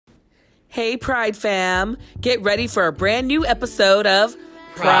Hey, Pride fam. Get ready for a brand new episode of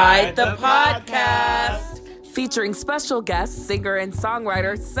Pride the Podcast, featuring special guest singer and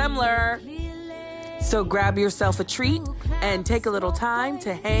songwriter Semler. So grab yourself a treat and take a little time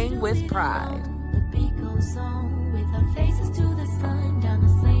to hang with Pride. The beat goes on with our faces to the sun, down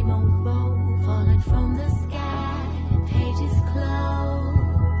the same old road, falling from the sky, pages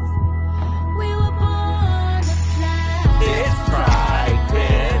close. We were born to fly. It's Pride,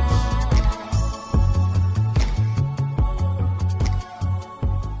 bitch.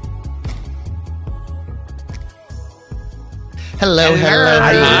 Hello.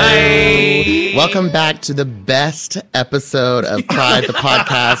 Hi. Welcome back to the best episode of Pride the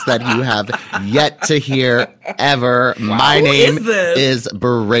Podcast that you have yet to hear ever. My name is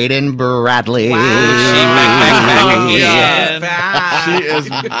Braden Bradley. She back again. She is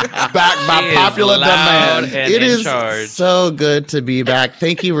back by popular demand. It is so good to be back.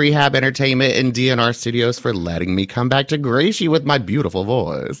 Thank you, Rehab Entertainment and DNR Studios, for letting me come back to grace you with my beautiful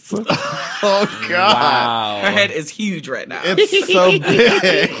voice. Oh, God. Wow. Her head is huge right now. It's so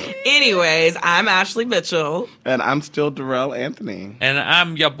big. Anyways, I'm Ashley Mitchell. And I'm still Darrell Anthony. And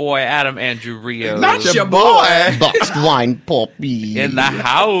I'm your boy, Adam Andrew Rios. Not your boy. Boxed wine poppy. In the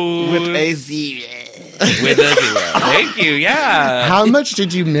house. With a Z. With a zero. Thank you, yeah. How much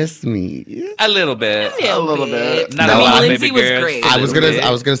did you miss me? A little bit. A little bit. Not No, a lot, Lindsay baby was girl. great. Just a I was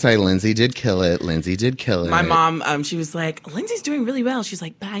little gonna say Lindsay did kill it. My mom, she was like, Lindsay's doing really well. She's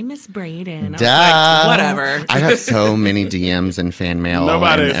like, bye, Miss Braden. I Duh. was like, whatever. I got so many DMs and fan mail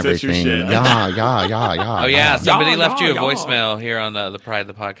Nobody and sent you everything. shit. Yeah. Oh, yeah. Somebody Y'all, left you a y'all. voicemail here on the Pride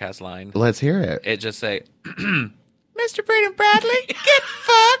the Podcast line. Let's hear it. It just say, Mr. Braden Bradley, get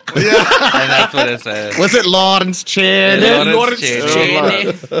fucked. And that's what it says. Was it Lawrence Chin? Lawrence Chin.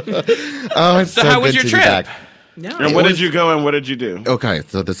 Oh, it's So so how was good your to be trip? back. No. And where did you go and what did you do? Okay,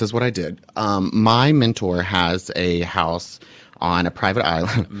 so this is what I did. My mentor has a house on a private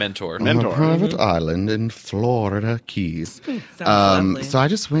island. Mentor. On a private island in Florida Keys. lovely. So I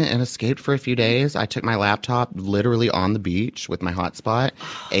just went and escaped for a few days. I took my laptop literally on the beach with my hotspot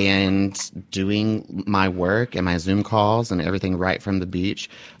and doing my work and my Zoom calls and everything right from the beach.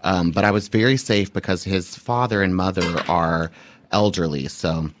 But I was very safe because his father and mother are elderly,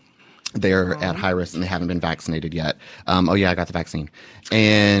 so they're at high risk and they haven't been vaccinated yet. Oh yeah, I got the vaccine.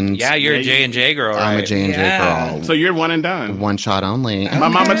 And Yeah, you're a J&J girl, right? I'm a J&J girl. So you're one and done. One shot only. My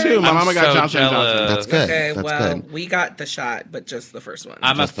mama too. My I'm mama got so Johnson & jealous. Johnson. That's good. Okay, That's well, good. we got the shot, but just the first one.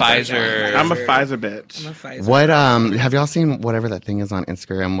 I'm a Just the first Pfizer. I'm a Pfizer bitch. I'm a Pfizer. What have y'all seen whatever that thing is on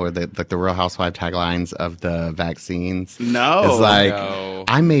Instagram where the Real Housewife taglines of the vaccines? No. It's like no.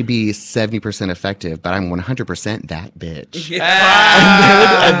 I may be 70% effective, but I'm 100% that bitch.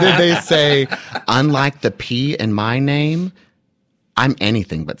 Ah. And then they say, unlike the P in my name, I'm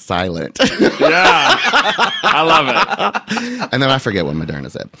anything but silent. Yeah. I love it. And then I forget what Moderna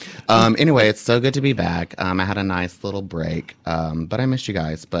said. Anyway, it's so good to be back. I had a nice little break, but I missed you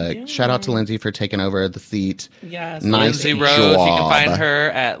guys. But shout out to Lindsay for taking over the seat. Yes. Nice Lindsay Rose. You can job. find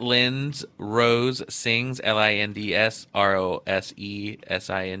her at Lynn's Rose Sings,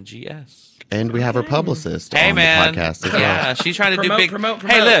 LINDSROSESINGS. And we have her publicist Hey on man, the podcast as well. yeah, she's trying to do Promote, big. promote.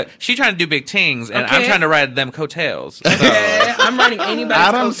 Hey, look, she's trying to do big things, and I'm Okay. trying to ride them coattails. So, Okay, I'm riding anybody's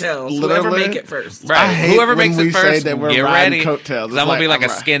Adam's coattails. Whoever literally- make it first. right, I hate whoever when makes we it say first, that we're get riding ready. coattails. 'Cause I'm gonna be like a I'm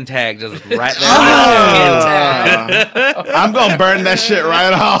skin tag, just right there. I'm gonna burn that shit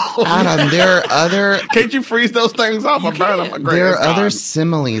right off. Adam, there are other Can't you freeze those things off and burn them? Great, there are it's other gone.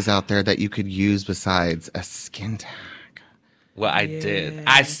 similes out there that you could use besides a skin tag. Well, I did.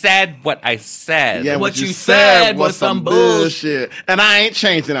 I said what I said. Yeah, What you said was some bullshit, and I ain't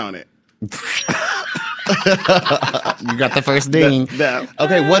changing on it. You got the first ding. That-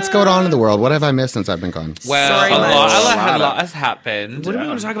 Okay, what's going on in the world? What have I missed since I've been gone? Well, Sorry, a Lex. lot has happened. What do we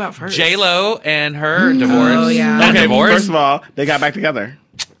want to talk about first? J-Lo and her divorce. Oh, yeah. Not Okay, divorce. first of all, they got back together.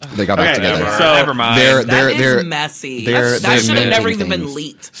 They got back Okay, together. so- never mind. That is They're messy. they're That should have making never even things. been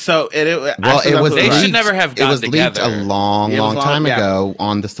leaked. So well, actually, it was that's They right. should leaked. never have It gotten was leaked together. a long It was time yeah. ago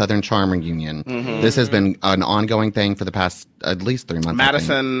on the Southern Charm reunion. This has been an ongoing thing for the past at least 3 months. I think.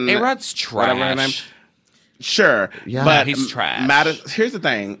 Madison. A-Rod's whatever her name. trash. Sure. Yeah. But He's trash. Here's the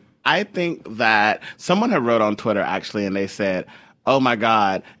thing. I think that someone had wrote on Twitter actually, and they said, "Oh my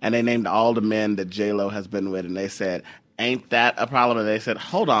God!" And they named all the men that J-Lo has been with, and they said, "Ain't that a problem?" And they said,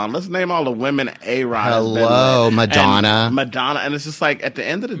 "Hold on, let's name all the women A-Rod has been with." Hello, Madonna. And Madonna, and it's just like at the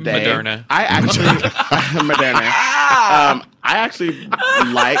end of the day, Moderna. I actually Moderna. I actually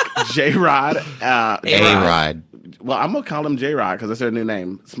like J-Rod. A-Rod. well, I'm gonna call him J-Rock because that's their new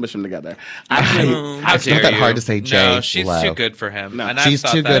name. Smush them together. Actually, How It's dare not that you. hard to say J. No, she's Lo. too good for him. No. And She's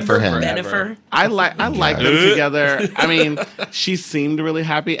I've too thought good that for him. forever. Jennifer. I like them together. I mean, she seemed really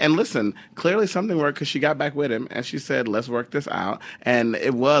happy. And listen, clearly something worked because she got back with him and she said, "Let's work this out." And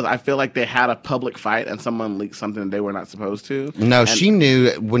it was. I feel like they had a public fight and someone leaked something they were not supposed to. No, And- she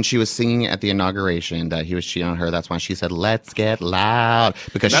knew when she was singing at the inauguration that he was cheating on her. That's why she said, "Let's get loud,"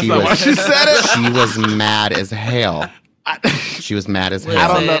 because That's she not was why she said it. she was mad as hell. She was mad as hell. I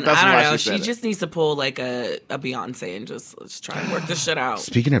don't know if that's I don't why know. she She said it. just needs to pull like a Beyonce and just let's try and work this shit out.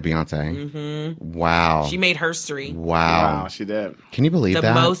 Speaking of Beyonce, wow, She made history. wow. Wow, she did. Can you believe The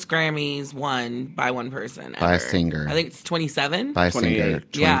that? most Grammys won by one person. By a ever. singer. I think it's 27. By a 28. singer.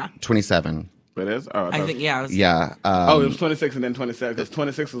 Yeah. 27. It is? Oh, I think, yeah. It was, Yeah. Oh, it was 26 and then 27 because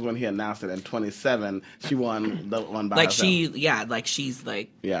 26 was when he announced it, and 27 she won the one by like herself. she's like,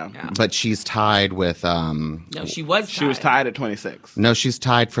 Yeah. But she's tied with no, she was She was tied at 26. No, she's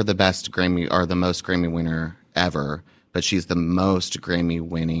tied for the best Grammy or the most Grammy winner ever, but she's the most Grammy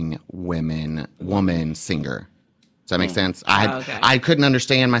winning woman singer. Does that make sense? okay. I couldn't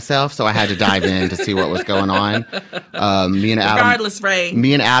understand myself, so I had to dive in to see what was going on. Me and Adam Regardless, Ray.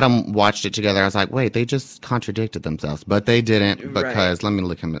 Me and Adam watched it together. I was like, wait, they just contradicted themselves, but they didn't because let me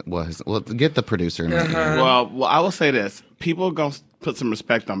look him. Well, get the producer. In here. Well, I will say this: people gonna put some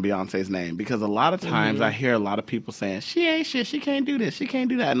respect on Beyonce's name because a lot of times I hear a lot of people saying she ain't shit, she can't do this, she can't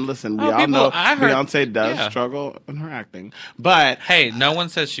do that. And listen, we all know I heard- Beyonce does yeah. struggle in her acting, but Hey, no one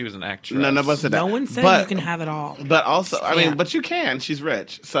says she was an actress. none of us said that. No one said but, you can have it all. But also, I mean, Yeah. but you can. She's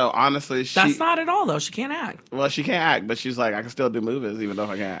rich, so honestly, That's not at all, though. She can't act. well, she can't act, but she's like, I can still do movies even though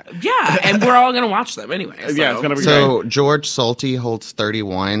I can't act. Yeah, and we're all gonna watch them anyway. So. Yeah, it's gonna be great. So George Solti holds 30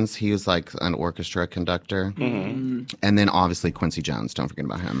 wines. He was like an orchestra conductor, and then obviously Quincy Jones. Don't forget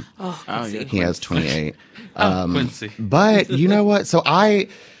about him. Oh, Oh, see. yeah. He has 28. Quincy. But you know what? So I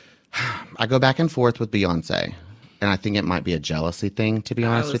go back and forth with Beyonce, and I think it might be a jealousy thing. To be I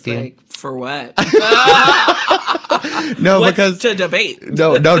honest was with like, for what? you, no, What's because to debate?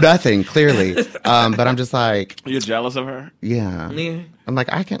 no, nothing clearly. But I'm just like, You're jealous of her? yeah. Yeah. I'm like,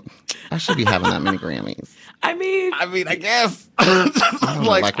 I should be having that many Grammys. I mean, I guess.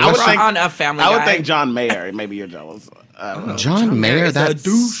 like, I would what's think on a Family I would Guy. think John Mayer. Maybe you're jealous. John Mayer, is a that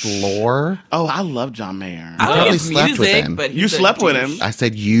douche. slore. Oh, I love John Mayer. I probably like his slept with music, him. but You he's a slept with douche. him. I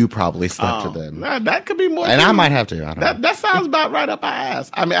said you probably slept with him, That could be more. and too. I might have to. I don't know. That sounds about right up our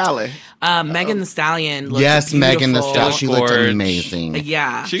ass. I mean, Allie. Megan Thee Stallion looked Yes, Megan Thee beautiful. Stallion. She looked Gorge. amazing.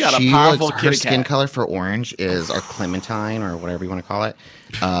 Yeah. She got a She powerful looks, her kitty skin cat. color for orange is or clementine or whatever you want to call it.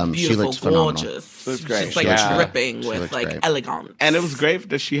 She beautiful, looked phenomenal. gorgeous. Looks great. She's like Yeah. dripping She with looks like great. elegance. And it was great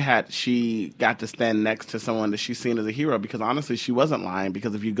that she got to stand next to someone that she's seen as a hero because honestly, she wasn't lying.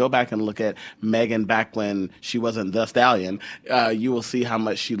 Because if you go back and look at Megan back when she wasn't the Stallion, you will see how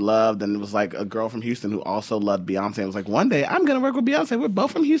much she loved and it was like a girl from Houston who also loved Beyonce. It was like, one day I'm gonna work with Beyonce. We're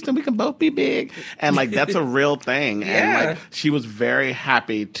both from Houston. We can both be big. And like that's a real thing. And Yeah. like she was very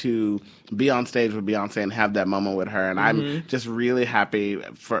happy to be on stage with Beyonce and have that moment with her. And I'm just really happy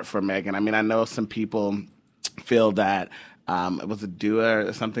for Megan. I mean, I know some people feel that it was a duo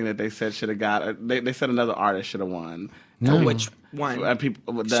or something that they said should have got. Or they said another artist should have won. Oh, which one?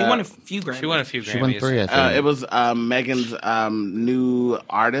 People, She won a few Grammys. She won a few Grammys. She won 3, I think. it was Megan's new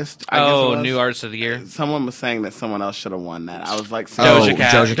artist. I guess it Oh, was. new artist of the year. Someone was saying that someone else should have won that. I was like, Doja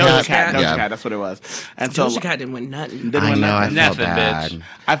Cat. Doja Doja Cat. Cat. Doja Yeah. Cat. That's what it was. And so Doja Cat didn't win nothing. didn't I win know. I nothing. felt Nothing, bad. bitch.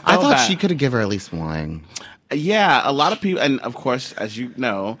 I I felt thought bad. she could have given her at least one. Yeah, a lot of people, and of course, as you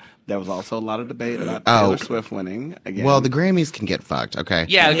know, there was also a lot of debate about Taylor Swift winning again. Well, the Grammys can get fucked. Okay.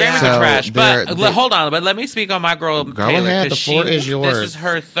 Yeah, the Yeah. Grammys So are trash. But they're- hold on, but let me speak on my girl Go Taylor. ahead, 'cause the floor is This yours. is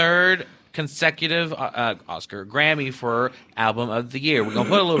her third consecutive Oscar Grammy for Album of the Year. We're gonna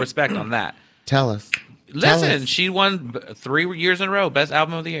put a little respect on that. Tell us. Listen, she won 3 years in a row, Best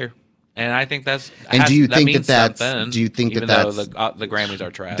Album of the Year, and I think that's. And do you think means that that's- something, do you think that even though that's- the Grammys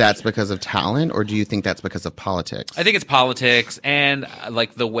are trash? That's because of talent, or do you think that's because of politics? I think it's politics and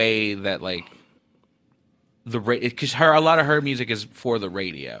like the way that like the because a lot of her music is for the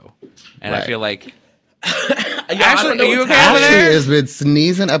radio, and I Right. feel like. I don't Ashley, know are you what's okay over Ashley there? has been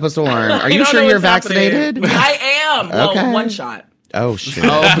sneezing up a storm. Are you don't sure know you're what's happening. vaccinated? I am. Well, Okay. one shot. Oh shit.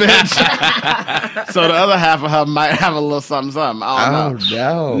 oh, bitch. So the other half of her might have a little something, something. I don't know.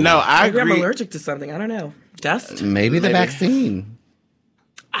 no. No, I Maybe I'm agree. allergic to something. I don't know. Dust? Maybe the Maybe. vaccine.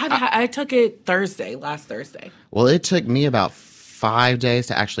 I took it last Thursday. Well, it took me about 5 days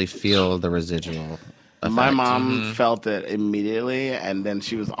to actually feel the residual. My mom felt it immediately, and then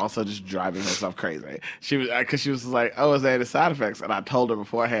she was also just driving herself crazy. She was because she was like, "Oh, is there any side effects?" And I told her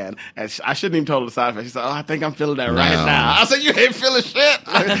beforehand, and I shouldn't even told her the side effects. She said, "Oh, I think I'm feeling that right now." I said, "You ain't feeling shit."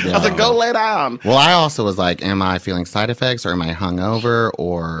 I said, "Go lay down." Well, I also was like, "Am I feeling side effects, or am I hungover,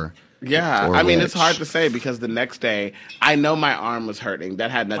 or?" Yeah, or I mean, which? it's hard to say because the next day, I know my arm was hurting. That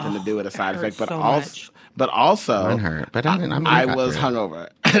had nothing to do with a side effect, but also, Mine hurt, but I didn't. I was hungover,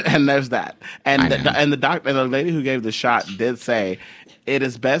 and there's that. And the doctor and the lady who gave the shot did say it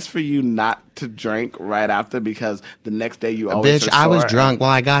is best for you not to drink right after because the next day you always Bitch, are I was sore. drunk while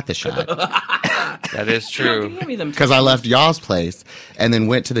I got the shot That is true. because I left y'all's place and then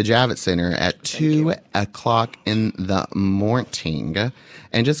went to the Javits Center at 2:00 in the morning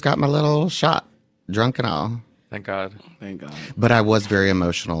and just got my little shot, drunk and all. Thank God. Thank God. But I was very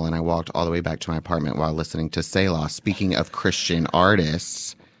emotional, and I walked all the way back to my apartment while listening to Selah. Speaking of Christian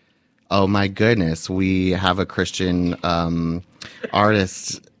artists, oh my goodness, we have a Christian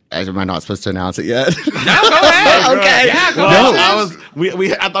artist. Am I not supposed to announce it yet? No, go ahead. Okay. Yeah, go Well,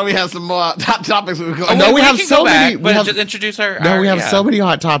 ahead. I thought we had some more hot topics we were going. No, we can have go so back, many- we But have- just introduce her. No, we have yeah. so many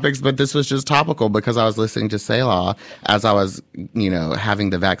hot topics, but this was just topical because I was listening to Selah as I was, having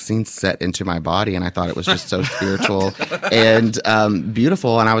the vaccine set into my body, and I thought it was just so spiritual and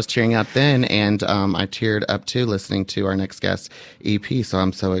beautiful, and I was tearing up then, and I teared up too listening to our next guest EP. So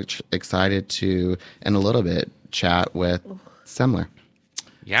I'm so excited to, in a little bit, chat with Semler.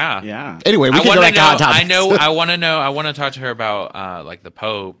 Yeah. Yeah. Anyway, we can go wanna back to hot topics. I want to talk to her about like the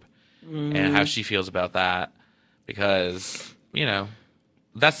Pope and how she feels about that because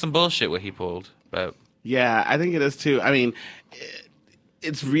that's some bullshit what he pulled. But Yeah, I think it is too. I mean,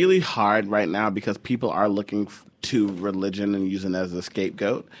 it's really hard right now because people are looking to religion and using it as a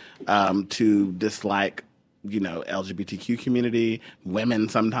scapegoat to dislike, LGBTQ community, women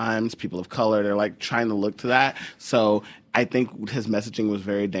sometimes, people of color. They're like trying to look to that. So I think his messaging was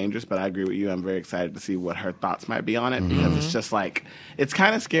very dangerous, but I agree with you. I'm very excited to see what her thoughts might be on it because it's just like, it's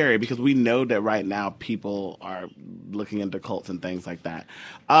kind of scary because we know that right now people are looking into cults and things like that.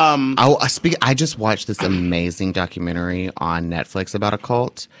 I just watched this amazing documentary on Netflix about a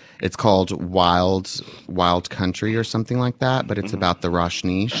cult. It's called Wild Country or something like that, but it's about the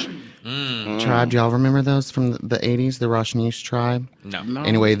Rajneesh tribe. Do y'all remember those from the 80s, the Rajneesh tribe? no.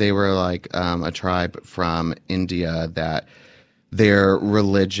 Anyway, they were like a tribe from India that their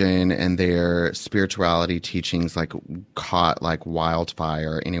religion and their spirituality teachings like caught like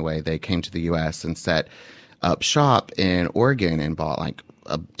wildfire. Anyway, they came to the U.S. and set up shop in Oregon and bought like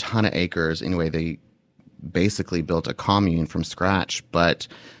a ton of acres. Anyway, they basically built a commune from scratch, but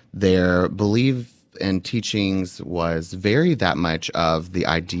their belief and teachings was very that much of the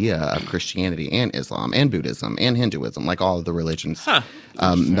idea of Christianity and Islam and Buddhism and Hinduism, like all of the religions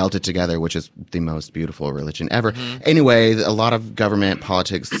melted together, which is the most beautiful religion ever. Anyway, a lot of government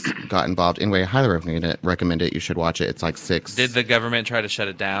politics got involved. Anyway, I highly recommend it. You should watch it. It's like 6. Did the government try to shut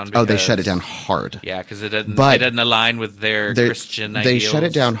it down? Oh, they shut it down hard. Yeah, because it doesn't But align with their Christian ideals. They shut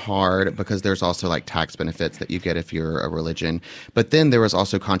it down hard because there's also like tax benefits that you get if you're a religion. But then there was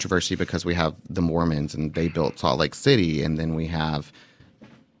also controversy because we have the Mormons and they built Salt Lake City, and then we have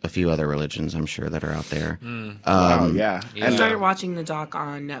a few other religions I'm sure that are out there. Wow, yeah. Yeah. I And started watching the doc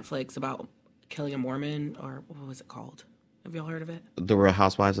on Netflix about killing a Mormon, or what was it called? Have y'all heard of it? The Real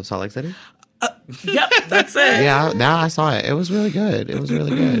Housewives of Salt Lake City? Yep, that's it. Yeah, now I saw it. It was really good. It was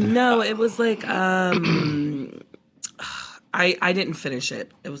really good. No, it was like I didn't finish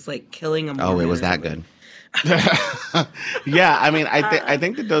it. It was like killing a Mormon. Oh, it was or that something. good. yeah, I mean, I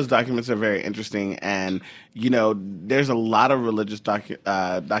think that those documents are very interesting, and there's a lot of religious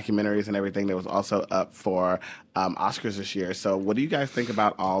documentaries and everything that was also up for Oscars this year. So, what do you guys think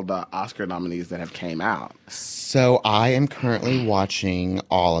about all the Oscar nominees that have came out? So I am currently watching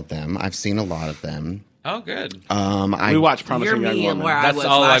all of them. I've seen a lot of them. Oh, good. We watched You're Promising Young me and Woman. where I That's was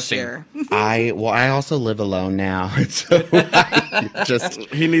all I've last seen. year. I also live alone now, so I just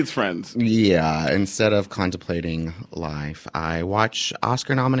He needs friends. instead of contemplating life, I watch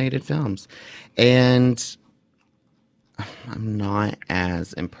Oscar-nominated films, and I'm not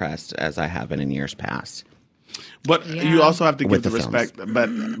as impressed as I have been in years past. But you also have to give With the the films. respect.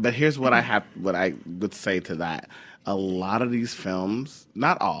 But here's what I would say to that. A lot of these films,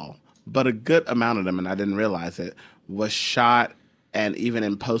 not all, but a good amount of them, and I didn't realize it, was shot and even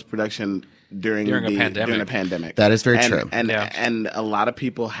in post production during a pandemic. That is very true. And a lot of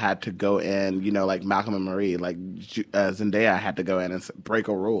people had to go in, like Malcolm and Marie, like Zendaya had to go in and break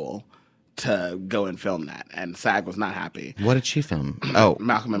a rule to go and film that, and SAG was not happy. What did she film? Oh,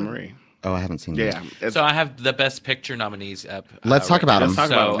 Malcolm and Marie. Oh, I haven't seen Yeah, that. it's, So I have the Best Picture nominees up. Let's talk about Let's them.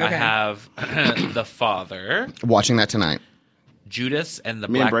 talk about So them. I Okay. have The Father, Watching that tonight. Judas and the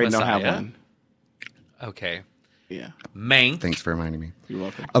me and Black Braden don't Messiah. have one. Okay. Yeah, Mank, Thanks for reminding me. you're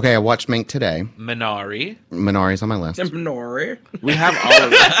welcome. Okay, I watched Mink today. Minari, Minari's on my list. Nori. We have all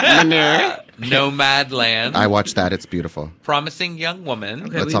of it. Nomadland, I watched that. It's beautiful. Promising Young Woman. Okay,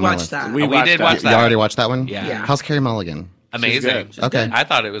 That's we on my watched list. that. We Oh, we watched did that. watch You that. already watched that one? Yeah. Yeah. How's Carrie Mulligan? Amazing. good. Okay. I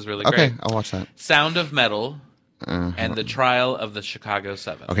thought it was really Okay, great. I'll watch that. Sound of Metal and The Trial of the Chicago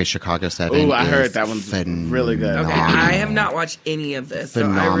Seven. Okay, Chicago 7. Ooh, I heard is that one's really good. Okay, I have not watched any of this, so I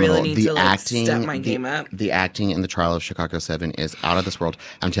Phenomenal. really need the to acting, step my game up. The acting in the Trial of Chicago 7 is out of this world.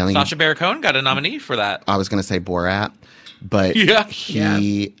 I'm telling Sacha you, Baron Cohen got a nominee for that. I was going to say Borat, but Yeah.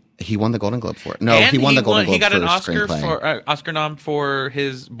 he won the Golden Globe for it. No, And he won the Golden He Globe got for an Oscar screenplay. for Oscar nom for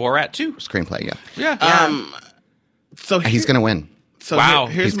his Borat too. Screenplay, yeah. Yeah. So He's going to win. So Wow.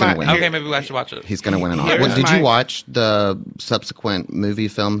 here's He's gonna my win. Okay, maybe I should watch it. He's going to win an Here's Oscar. Did my- you watch the subsequent movie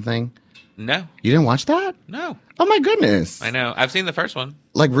film thing? No, You didn't watch that? no. Oh my goodness. I know. I've seen the first one.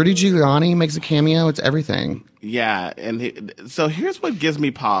 Like Rudy Giuliani makes a cameo. It's everything. Yeah, and so here's what gives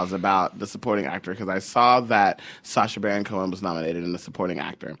me pause about the supporting actor because I saw that Sacha Baron Cohen was nominated in the supporting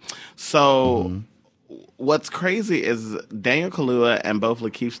actor. So what's crazy is Daniel Kaluuya and both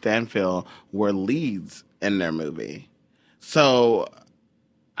Lakeith Stanfield were leads in their movie. So,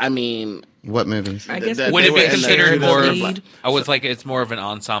 I mean, What movies? I guess That Would they it were be in the considered Judas more? and Of, Black- I was like, it's more of an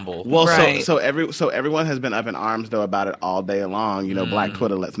ensemble. Well, Right. so everyone has been up in arms though about it all day long. You know, Black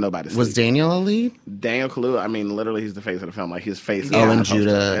Twitter lets nobody sleep. Was Daniel a lead? Daniel Kaluuya? I mean, literally, he's the face of the film. Like his face. is Oh, on and the poster.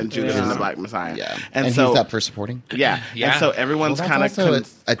 Judah. and Judas Yeah. and the Black Messiah. Yeah. and so he's up for supporting? yeah, Yeah. and so everyone's Well, kind that's of. also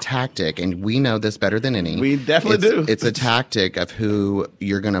a tactic, and we know this better than any. We definitely It's- do. It's a tactic of who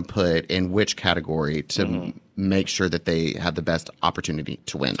you're going to put in which category to make sure that they have the best opportunity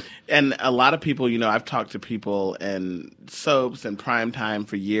to win. And a lot of people, you know, I've talked to people in soaps and prime time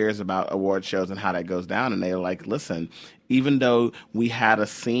for years about award shows and how that goes down. And they're like, listen, even though we had a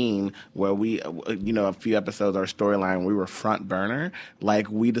scene where we, you know, a few episodes, our storyline, we were front burner, like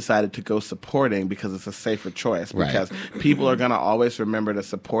we decided to go supporting because it's a safer choice. Right. Because people are going to always remember the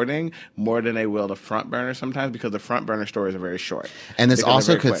supporting more than they will the front burner sometimes because the front burner stories are very short. And this Because they're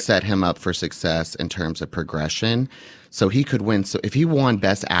also very could quick. set him up for success in terms of progression. So he could win. So if he won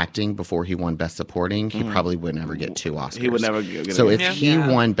Best Acting before he won Best Supporting, he probably would never get 2 Oscars. He would never get So it. if he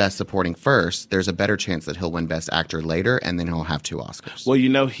won Best Supporting first, there's a better chance that he'll win Best Actor later, and then he'll have 2 Oscars. Well, you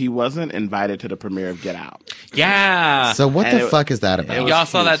know, he wasn't invited to the premiere of Get Out. Yeah. So what And the it- fuck is that it about? was Y'all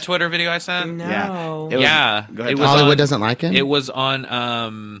saw huge. that Twitter video I sent? No. Yeah. It was- Yeah. Go ahead, It Tom. was Hollywood on- doesn't like him? It was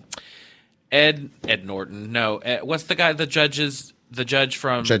on Ed Norton. No, what's the guy? The judge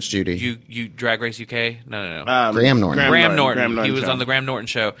from Judge Judy. You Drag Race UK? No. Graham Norton. Graham Norton. He was show. on the Graham Norton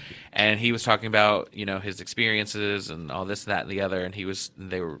show, and he was talking about his experiences and all this, that, and the other. And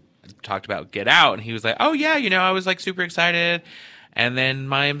they were talked about Get Out, and he was like, "Oh yeah, I was like super excited, and then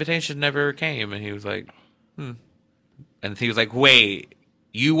my invitation never came." And he was like, and he was like, "Wait,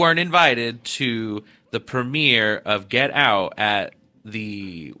 you weren't invited to the premiere of Get Out at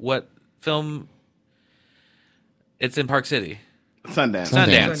the what film? It's in Park City." Sundance.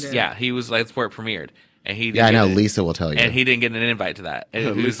 Sundance. Yeah, he was like, that's where it premiered, and he. Yeah, I know. didn't get it. Lisa will tell you. And he didn't get an invite to that. And he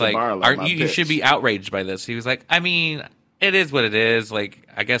was Lisa like, Barlow, "Are my you should bitch." be outraged by this." He was like, "I mean, it is what it is. Like,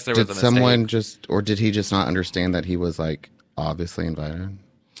 I guess there was Did a mistake." someone or did he just not understand that he was like obviously invited?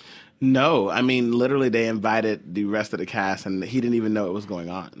 No, I mean literally they invited the rest of the cast and he didn't even know it was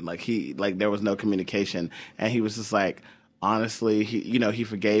going on. Like there was no communication and he was just like honestly he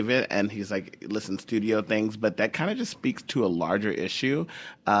forgave it and he's like listen, studio things, but that kind of just speaks to a larger issue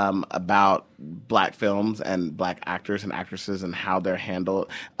about Black films and Black actors and actresses and how they're handled.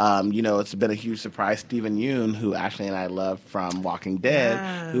 It's been a huge surprise. Stephen Yeun, who Ashley and I love from Walking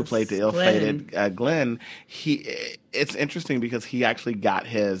Dead, who played the ill-fated Glenn, it's interesting because he actually got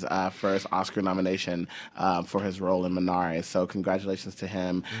his first Oscar nomination for his role in Minari. So congratulations to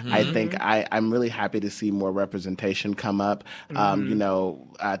him. I think I'm really happy to see more representation come up.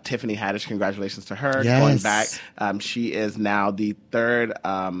 Tiffany Haddish, congratulations to her. Yes. Going back, she is now the third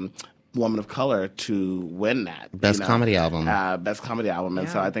woman of color to win that Best comedy album. best comedy album, and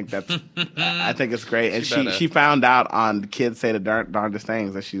so Yeah. I think that's I think it's great. And better. she found out on Kids Say the Darndest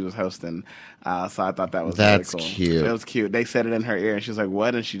Things that she was hosting, so I thought that was That's really cool. cute. It was cute. They said it in her ear, and she was like,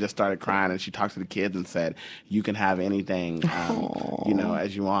 "What?" And she just started crying, and she talked to the kids and said, "You can have anything,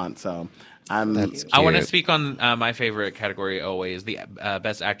 as you want." So. That's I want to cute. speak on my favorite category always, the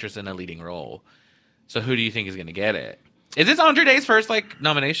best actress in a leading role. So who do you think is going to get it? Is this Andre Day's first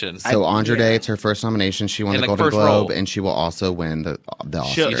nomination? So Andre Day, it's her first nomination. She won In, the like, Golden first Globe, role. and she will also win the Oscar.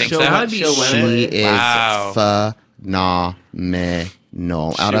 She'll, You think she'll, so? win- she'll win She it. is Wow.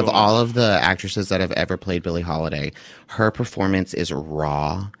 phenomenal. Out of all of the actresses that have ever played Billie Holiday, her performance is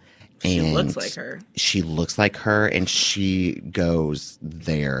raw. She And looks like her. She looks like her, and she goes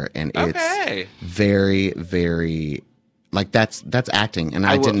there, and Okay. it's very, very that's acting, and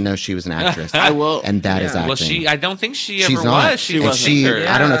I will- didn't know she was an actress. I will- and that is yeah. acting. Well, I don't think she She's ever not. was. She And wasn't. she, either.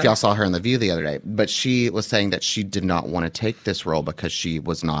 I don't know if Yeah. y'all saw her in The View the other day, but she was saying that she did not want to take this role because she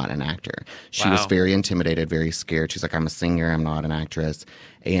was not an actor. She was Wow. very intimidated, very scared. She's like, I'm a singer, I'm not an actress.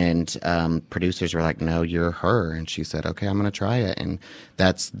 And producers were like, no, you're her. And she said, okay, I'm going to try it. And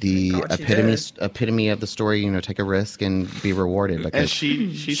that's the God, she epitome of the story. Take a risk and be rewarded. Because And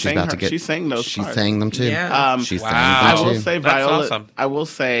she she's sang about to get. she sang those She parts. sang them too. Yeah. She Wow. sang I them will too. say That's Viola. awesome. I will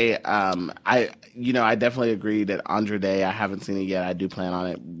say, I definitely agree that Andre Day. I haven't seen it yet. I do plan on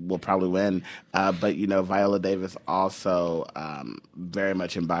it. Will probably win. But Viola Davis also very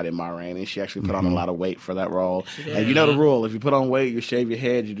much embodied Ma Rainey. She actually put on a lot of weight for that role. And you know the rule: if you put on weight, you shave your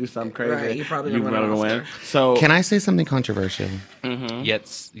head, you do something crazy. Right, you're probably gonna win gonna an win. Oscar. So Can I say something controversial?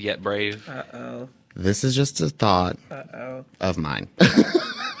 Yet brave. Uh-oh. This is just a thought Uh-oh. of mine.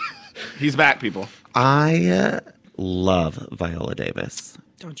 he's back, people. I love Viola Davis.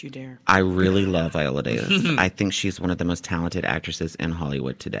 Don't you dare. I really love Viola Davis. I think she's one of the most talented actresses in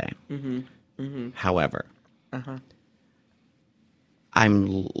Hollywood today. However,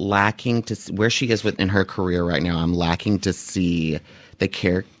 I'm lacking to where she is within her career right now. I'm lacking to see the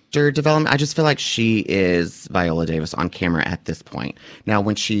character development. I just feel like she is Viola Davis on camera at this point. Now,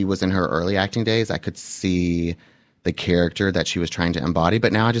 when she was in her early acting days, I could see the character that she was trying to embody.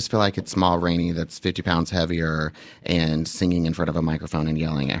 But now I just feel like it's Ma Rainey that's 50 pounds heavier and singing in front of a microphone and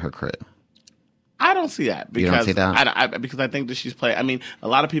yelling at her crew. I don't see that because You don't see that? because I think that she's playing. I mean, a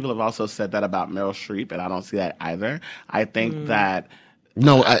lot of people have also said that about Meryl Streep, and I don't see that either. I think that.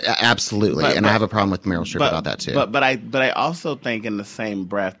 No, absolutely. But- and I have a problem with Meryl Streep about that too. But I also think in the same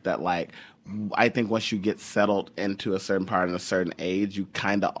breath that I think once you get settled into a certain part in a certain age, you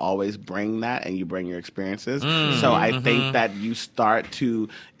kind of always bring that and you bring your experiences. So I think that you start to.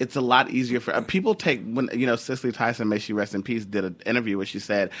 It's a lot easier for people take when Cicely Tyson, may she rest in peace, did an interview where she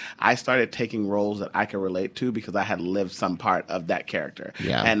said, I started taking roles that I could relate to because I had lived some part of that character.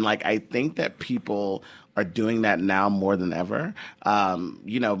 Yeah. And I think that people are doing that now more than ever.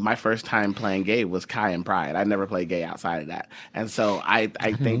 My first time playing gay was Kai in Pride. I never played gay outside of that. And so I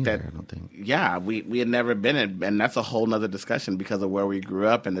think that, I don't think. yeah, we had never been in, and that's a whole nother discussion because of where we grew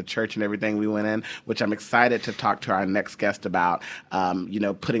up and the church and everything we went in, which I'm excited to talk to our next guest about,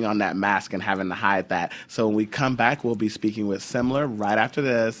 putting on that mask and having to hide that. So when we come back, we'll be speaking with Semler right after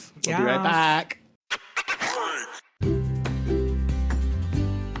this. We'll be right Yes. back.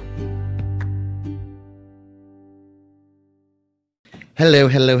 Hello.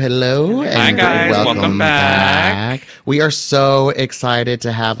 Hi, and guys. Welcome back. We are so excited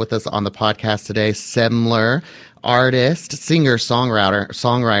to have with us on the podcast today Semler, artist, singer,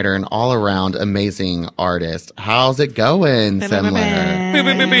 songwriter, and all around amazing artist. How's it going, Semler? Boo,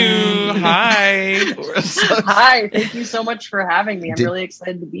 boo, boo, boo. Hi. Hi, thank you so much for having me. I'm Did- really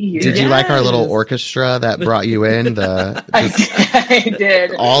excited to be here. Did you like our little Yes. orchestra that brought you in? I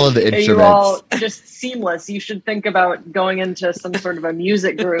did. All of the And instruments. you all just seamless. You should think about going into some sort of a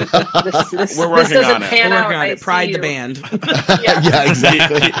music group. This We're working doesn't on it. pan We're out. working on I it. see Pride the you. band. Yeah. Yeah,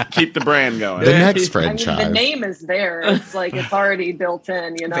 exactly. Keep the brand going. The next I mean, franchise. the name is there. It's like it's already built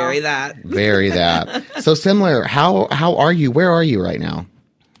in. Very that. Very that. So Semler, how are you? Where are you right now?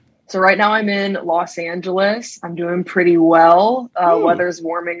 So right now I'm in Los Angeles. I'm doing pretty well. Weather's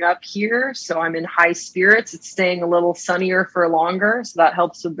warming up here, so I'm in high spirits. It's staying a little sunnier for longer, so that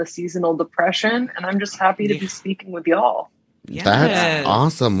helps with the seasonal depression. And I'm just happy to be speaking with y'all. Yes. That's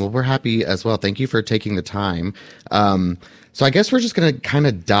awesome. Well, we're happy as well. Thank you for taking the time. So I guess we're just going to kind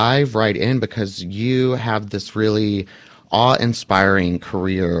of dive right in because you have this really awe-inspiring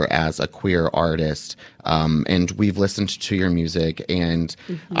career as a queer artist. And we've listened to your music, and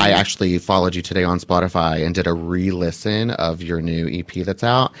I actually followed you today on Spotify and did a re-listen of your new EP that's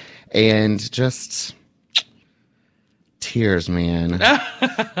out. And just tears, man.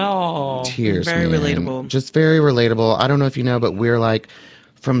 Oh. Tears, Very man. relatable. Just very relatable. I don't know if you know, but we're like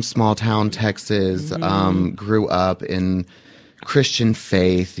from small town Texas, grew up in Christian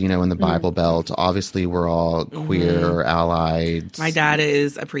faith, in the Bible Belt. Obviously, we're all queer, allied. My dad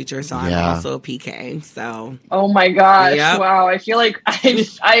is a preacher, so I'm Yeah. also a PK. So Oh my gosh! Yep. Wow, I feel like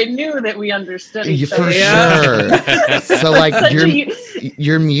I knew that we understood each For other. sure. So like Such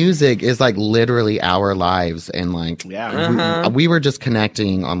your music is like literally our lives, and like we were just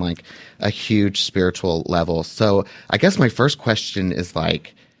connecting on like a huge spiritual level. So I guess my first question is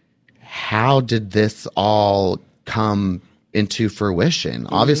like, how did this all come into fruition?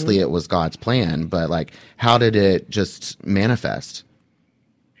 Obviously it was God's plan, but like, how did it just manifest?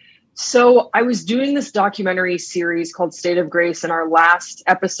 So I was doing this documentary series called State of Grace, and our last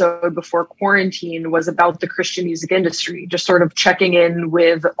episode before quarantine was about the Christian music industry, just sort of checking in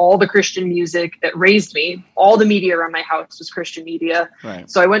with all the Christian music that raised me. All the media around my house was Christian media. Right.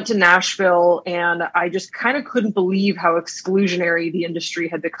 So I went to Nashville, and I just kind of couldn't believe how exclusionary the industry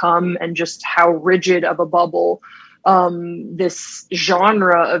had become and just how rigid of a bubble this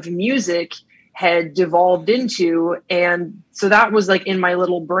genre of music had devolved into. And so that was like in my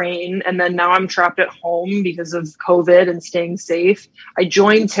little brain. And then now I'm trapped at home because of COVID and staying safe. I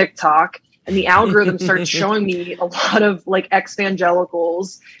joined TikTok, and the algorithm started showing me a lot of like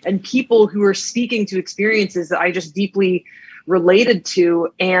ex-evangelicals and people who are speaking to experiences that I just deeply related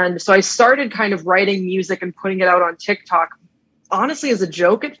to. And so I started kind of writing music and putting it out on TikTok, honestly as a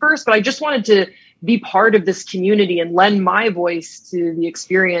joke at first, but I just wanted to be part of this community and lend my voice to the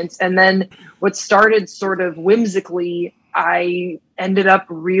experience. And then what started sort of whimsically, I ended up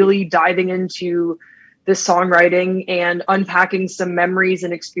really diving into the songwriting and unpacking some memories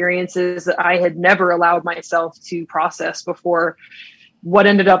and experiences that I had never allowed myself to process before. What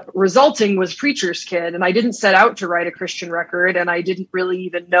ended up resulting was Preacher's Kid. And I didn't set out to write a Christian record, and I didn't really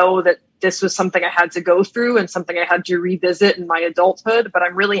even know that this was something I had to go through and something I had to revisit in my adulthood. But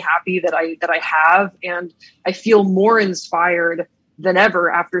I'm really happy that I have, and I feel more inspired than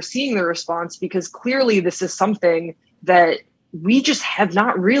ever after seeing the response, because clearly this is something that we just have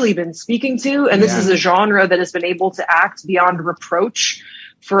not really been speaking to. And this is a genre that has been able to act beyond reproach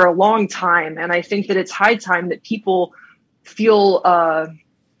for a long time. And I think that it's high time that people feel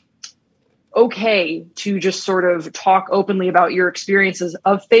okay to just sort of talk openly about your experiences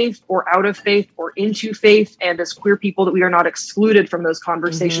of faith or out of faith or into faith. And as queer people, that we are not excluded from those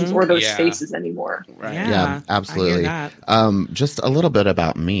conversations or those spaces anymore. Right. Yeah, absolutely. I hear that. Just a little bit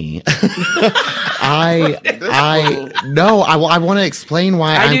about me. I want to explain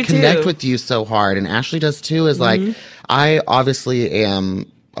why I connect too. with you so hard, and Ashley does too. Is like, I obviously am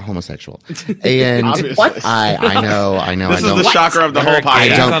homosexual, and Obviously. I know. This is the shocker of the whole I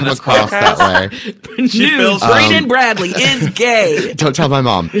podcast. don't come across that way. News: Braden Bradley is gay. Don't tell my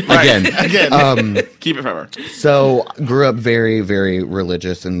mom Right. again. Keep it forever. So grew up very, very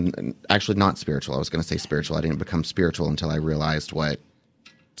religious, and actually not spiritual. I was going to say spiritual. I didn't become spiritual until I realized what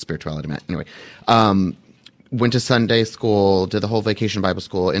spirituality meant. Anyway, went to Sunday school, did the whole vacation Bible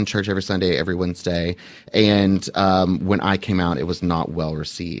school, in church every Sunday, every Wednesday. And when I came out, it was not well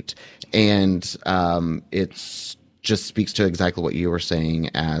received. And it just speaks to exactly what you were saying,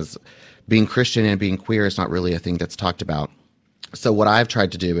 as being Christian and being queer is not really a thing that's talked about. So what I've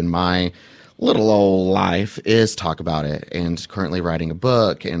tried to do in my little old life is talk about it, and currently writing a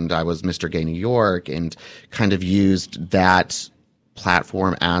book. And I was Mr. Gay New York, and kind of used that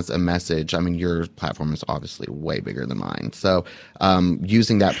platform as a message. I mean, your platform is obviously way bigger than mine. So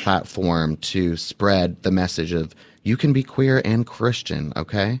using that platform to spread the message of you can be queer and Christian,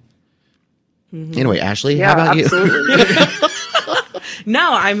 okay? Anyway, Ashley, how about you?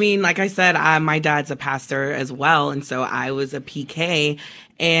 No, I mean, like I said, my dad's a pastor as well. And so I was a PK,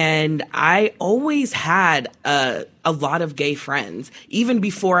 and I always had a lot of gay friends, even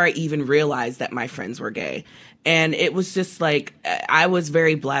before I even realized that my friends were gay. And it was just like, I was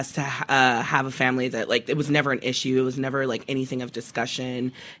very blessed to have a family that, like, it was never an issue. It was never like anything of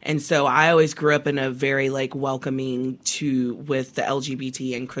discussion. And so I always grew up in a very like welcoming with the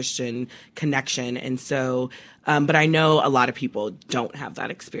LGBT and Christian connection. And so, but I know a lot of people don't have that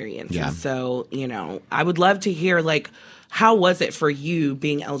experience. Yeah. And so, I would love to hear, like, how was it for you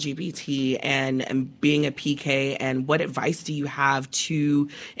being LGBT and being a PK, and what advice do you have to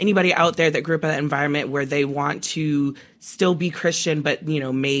anybody out there that grew up in that environment where they want to still be Christian, but,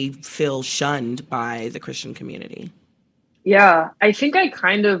 may feel shunned by the Christian community? Yeah, I think I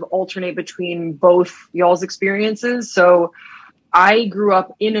kind of alternate between both y'all's experiences. So I grew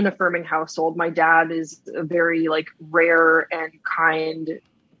up in an affirming household. My dad is a very like rare and kind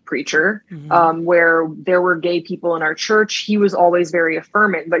preacher, where there were gay people in our church. He was always very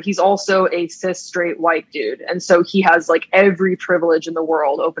affirming, but he's also a cis straight white dude. And so he has like every privilege in the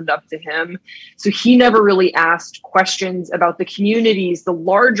world opened up to him. So he never really asked questions about the communities, the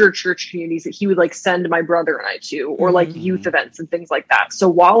larger church communities that he would like send my brother and I to, or like youth events and things like that. So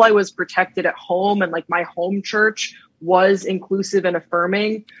while I was protected at home and like my home church was inclusive and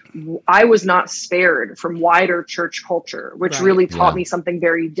affirming, I was not spared from wider church culture, which really taught me something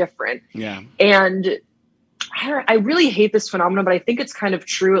very different. Yeah. And I really hate this phenomenon, but I think it's kind of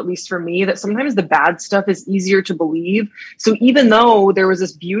true, at least for me, that sometimes the bad stuff is easier to believe. So even though there was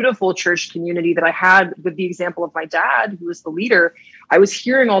this beautiful church community that I had with the example of my dad, who was the leader, I was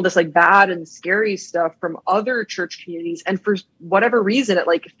hearing all this like bad and scary stuff from other church communities. And for whatever reason, at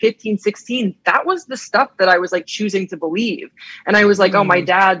like 15, 16, that was the stuff that I was like choosing to believe. And I was like, oh, my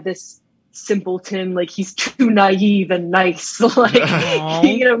dad, this simpleton, like he's too naive and nice. Like,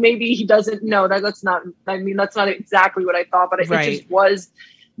 you know, maybe he doesn't know that's not exactly what I thought, but it just was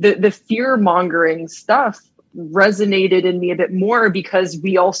the fear mongering stuff resonated in me a bit more because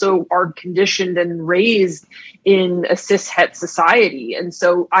we also are conditioned and raised in a cis het society. And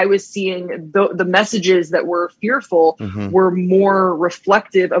so I was seeing the messages that were fearful were more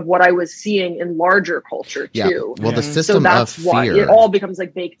reflective of what I was seeing in larger culture too. Well, the system of fear, it all becomes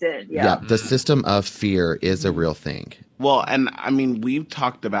like baked in. The system of fear is a real thing. Well, and I mean, we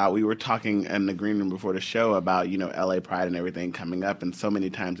were talking in the green room before the show about, you know, LA Pride and everything coming up. And so many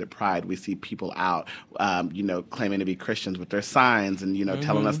times at Pride, we see people out, you know, claiming to be Christians with their signs and, you know,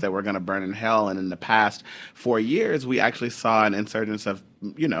 telling us that we're going to burn in hell. And in the past 4 years, we actually saw an insurgence of,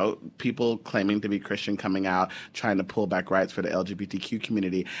 you know, people claiming to be Christian coming out, trying to pull back rights for the LGBTQ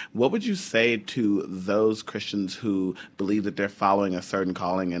community. What would you say to those Christians who believe that they're following a certain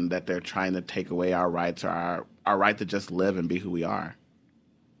calling and that they're trying to take away our rights or our right to just live and be who we are?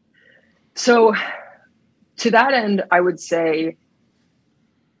 So to that end, I would say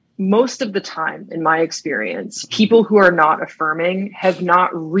most of the time, in my experience, people who are not affirming have not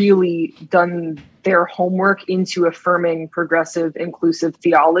really done their homework into affirming progressive, inclusive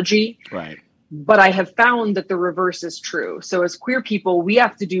theology. Right. But I have found that the reverse is true. So as queer people, we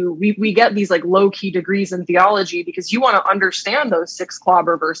have to we get these like low key degrees in theology because you want to understand those 6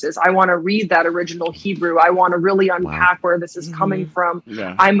 clobber verses. I want to read that original Hebrew. I want to really unpack where this is coming from.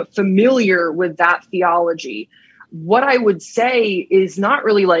 Yeah. I'm familiar with that theology. What I would say is not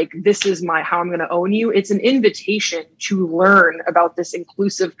really like, this is how I'm going to own you. It's an invitation to learn about this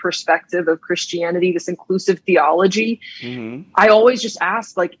inclusive perspective of Christianity, this inclusive theology. I always just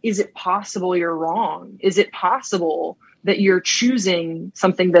ask, like, is it possible you're wrong? Is it possible that you're choosing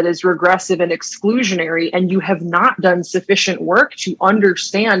something that is regressive and exclusionary and you have not done sufficient work to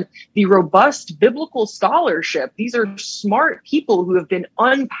understand the robust biblical scholarship? These are smart people who have been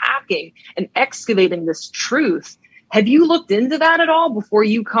unpacking and excavating this truth. Have you looked into that at all before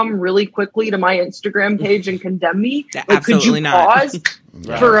you come really quickly to my Instagram page and condemn me? Like, Absolutely could you not. pause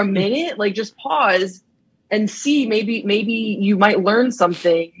for a minute? Like, just pause and see, maybe you might learn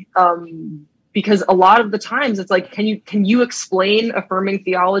something. Because a lot of the times it's like, can you explain affirming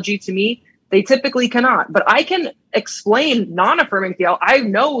theology to me? They typically cannot, but I can explain non-affirming theology. I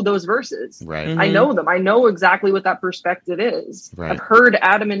know those verses. Right. I know them. I know exactly what that perspective is. Right. I've heard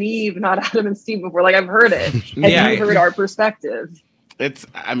Adam and Eve, not Adam and Steve before. Like, I've heard it. Have you heard our perspective?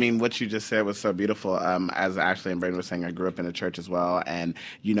 I mean, what you just said was so beautiful. As Ashley and Brayden were saying, I grew up in a church as well. And,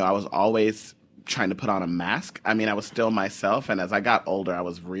 you know, I was always trying to put on a mask. I mean, I was still myself, and as I got older, I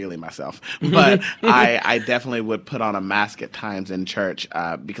was really myself. But I definitely would put on a mask at times in church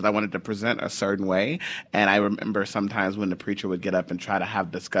because I wanted to present a certain way. And I remember sometimes when the preacher would get up and try to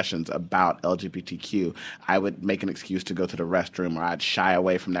have discussions about LGBTQ, I would make an excuse to go to the restroom, or I'd shy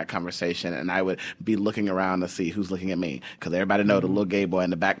away from that conversation, and I would be looking around to see who's looking at me, because everybody know the little gay boy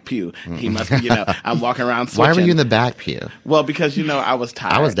in the back pew. He must be, you know, I'm walking around switching. Why were you in the back pew? Well, because, you know, I was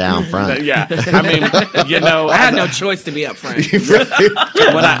tired. I was down front. Yeah. I mean, you know, I had no choice to be up front.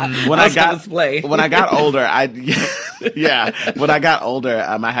 when I got older, when I got older,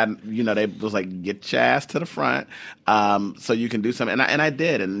 I had, you know, they was like, get your ass to the front, so you can do something, and I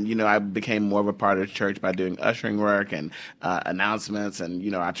did, and you know, I became more of a part of the church by doing ushering work and announcements, and you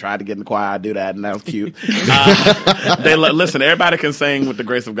know, I tried to get in the choir, I do that, and that was cute. Listen, everybody can sing with the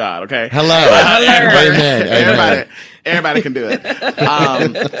grace of God, okay? Hello. Amen. Everybody can do it.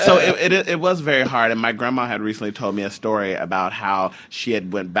 So it was very hard. And my grandma had recently told me a story about how she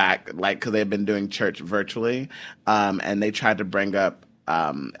had went back, like, because they had been doing church virtually, and they tried to bring up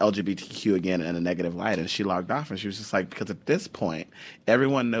LGBTQ again in a negative light. And she logged off, and she was just like, because at this point,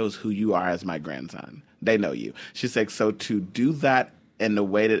 everyone knows who you are as my grandson. They know you. She's like, so to do that in the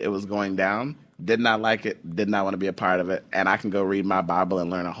way that it was going down. Did not like it, did not want to be a part of it. And I can go read my Bible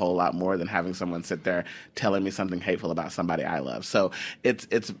and learn a whole lot more than having someone sit there telling me something hateful about somebody I love. So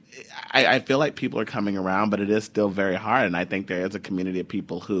I feel like people are coming around, but it is still very hard. And I think there is a community of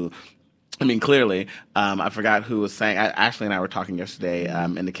people who, I mean, clearly, I forgot who was saying. Ashley and I were talking yesterday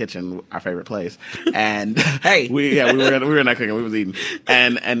in the kitchen, our favorite place, and Hey, we were not cooking, we was eating,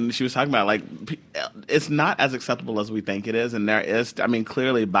 and she was talking about like it's not as acceptable as we think it is, and there is. I mean,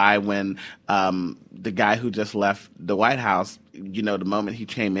 clearly, by when the guy who just left the White House, the moment he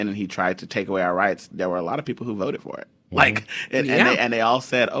came in and he tried to take away our rights, there were a lot of people who voted for it. Like, and they all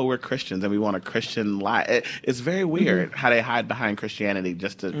said, "Oh, we're Christians and we want a Christian life." It's very weird how they hide behind Christianity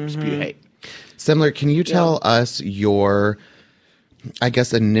just to spew hate. Semler, can you tell us your, I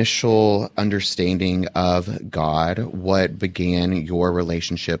guess, initial understanding of God? What began your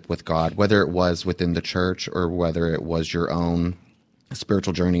relationship with God, whether it was within the church or whether it was your own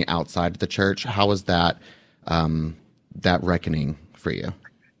spiritual journey outside of the church? How was that that reckoning for you?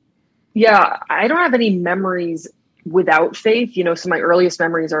 Yeah, I don't have any memories without faith. So my earliest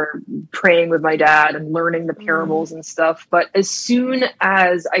memories are praying with my dad and learning the parables and stuff. But as soon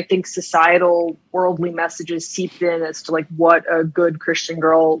as I think societal worldly messages seeped in as to like what a good Christian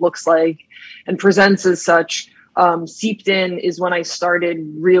girl looks like and presents as such, seeped in is when I started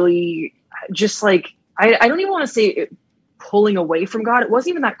really just like, I don't even want to say it, pulling away from God. It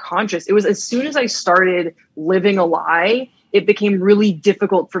wasn't even that conscious. It was as soon as I started living a lie, it became really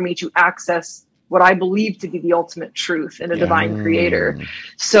difficult for me to access what I believe to be the ultimate truth in a divine creator.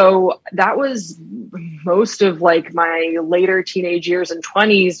 So that was most of like my later teenage years and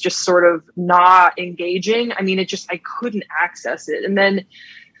 20s, just sort of not engaging. I mean, I couldn't access it. And then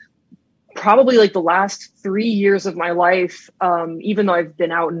probably like the last 3 years of my life, even though I've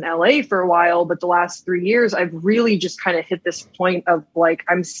been out in LA for a while, but the last 3 years, I've really just kind of hit this point of like,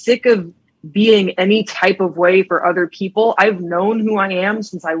 I'm sick of being any type of way for other people. I've known who I am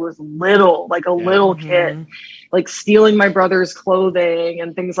since I was little, like a little kid, like stealing my brother's clothing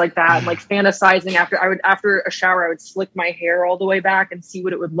and things like that. And like fantasizing after a shower, I would slick my hair all the way back and see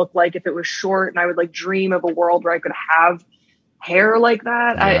what it would look like if it was short. And I would like dream of a world where I could have hair like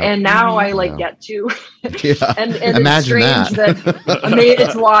that. And now I like get to, and imagine it's strange that I mean,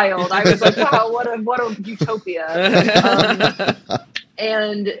 it's wild. I was like, wow, what a utopia.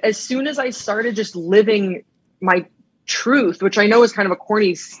 And as soon as I started just living my truth, which I know is kind of a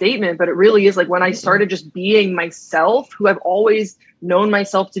corny statement, but it really is, like when I started just being myself, who I've always known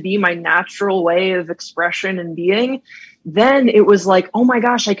myself to be, my natural way of expression and being, then it was like, oh my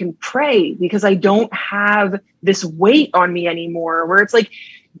gosh, I can pray because I don't have this weight on me anymore, where it's like,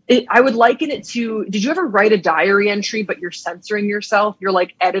 I would liken it to, did you ever write a diary entry, but you're censoring yourself? You're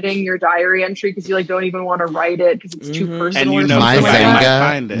like editing your diary entry because you like don't even want to write it because it's too personal. And my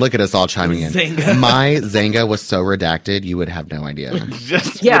Zanga, look at us all chiming in. Zanga. My Zanga was so redacted, you would have no idea.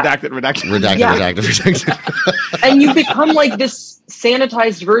 just redacted. And you become like this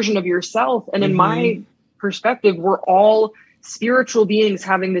sanitized version of yourself. And in my perspective, we're all spiritual beings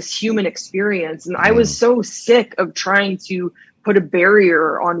having this human experience. And I was so sick of trying to put a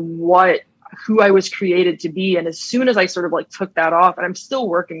barrier on who I was created to be. And as soon as I sort of like took that off, and I'm still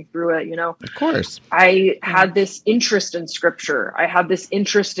working through it, Of course. I had this interest in scripture. I had this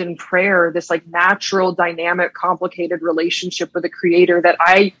interest in prayer, this like natural, dynamic, complicated relationship with a creator that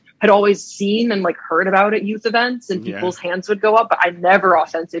I had always seen and like heard about at youth events, and people's hands would go up, but I never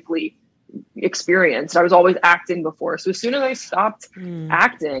authentically experienced. I was always acting before. So as soon as I stopped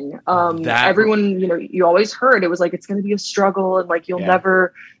acting, everyone, you always heard it was like, it's going to be a struggle and like, you'll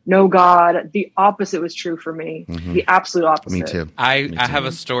never know God. The opposite was true for me. The absolute opposite. Me too. I have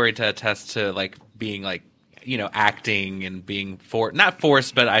a story to attest to, like being like, acting and being not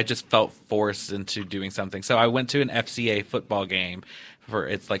forced, but I just felt forced into doing something. So I went to an FCA football game.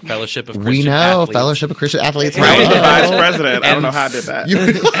 It's like Fellowship of Christian Athletes. Fellowship of Christian Athletes. I was the vice president. I don't know how I did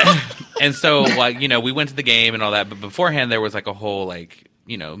that. And so, like, we went to the game and all that, but beforehand there was like a whole like,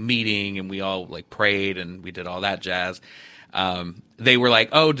 meeting, and we all like prayed and we did all that jazz. They were like,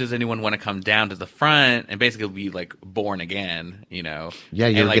 "Oh, does anyone want to come down to the front and basically be like born again?" Yeah, you're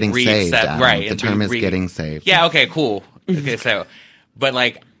and, like, getting saved. Right. The term is getting saved. Yeah. Okay. Cool. Okay. So, but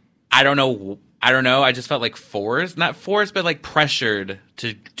like, I don't know. I just felt like not forced, but like pressured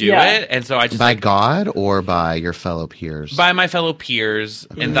to do it. And so I just by God or by your fellow peers? By my fellow peers.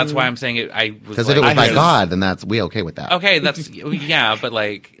 And that's why I'm saying it. I was because if it was by God, then we okay with that. Okay. That's, but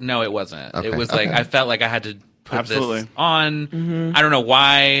like, no, it wasn't. Okay, it was like, I felt like I had to put Absolutely. this on. I don't know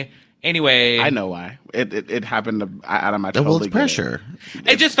why. Anyway, I know why. It happened out of my. Well, Totally it's pressure.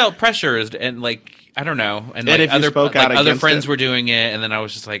 it just felt pressured, and like I don't know, and like if you spoke out other against friends it? were doing it, and then I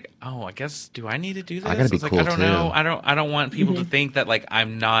was just like, oh, I guess do I need to do this? I gotta be was like, cool, I don't too. know. I don't want people to think that like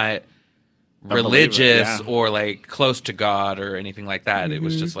I'm not believer, religious yeah. or like close to God or anything like that. It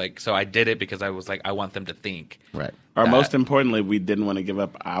was just like so I did it because I was like I want them to think. Right. Or that- most importantly, we didn't want to give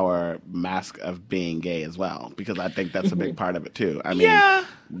up our mask of being gay as well, because I think that's a big part of it too. I mean, Yeah, I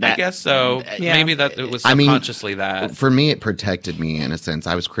that- guess so. Yeah. Maybe that it was I mean, subconsciously that. For me, it protected me in a sense.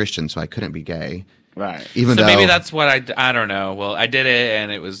 I was Christian, so I couldn't be gay. right. Even So though maybe that's what I don't know. Well, I did it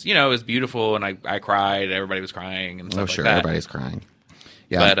and it was it was beautiful and I cried. Everybody was crying and stuff oh like sure, that. everybody's crying.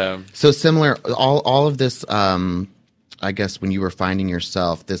 Yeah. But So similar, all of this. I guess when you were finding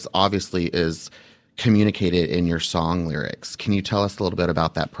yourself, this obviously is communicated in your song lyrics. Can you tell us a little bit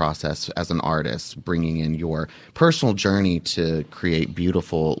about that process as an artist, bringing in your personal journey to create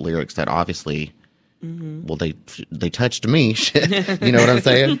beautiful lyrics that obviously, well, they touched me. You know what I'm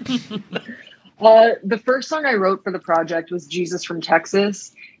saying? The first song I wrote for the project was Jesus from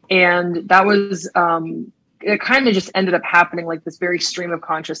Texas. And that was, it kind of just ended up happening like this very stream of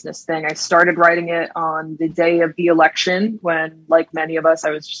consciousness thing. I started writing it on the day of the election when, like many of us,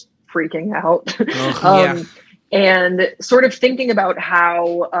 I was just freaking out. Yeah. And sort of thinking about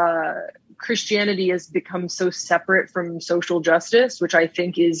how Christianity has become so separate from social justice, which I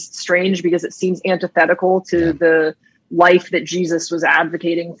think is strange because it seems antithetical to the life that Jesus was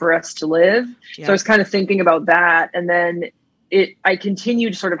advocating for us to live. Yeah. So I was kind of thinking about that. And then I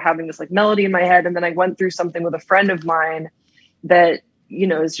continued sort of having this like melody in my head. And then I went through something with a friend of mine that,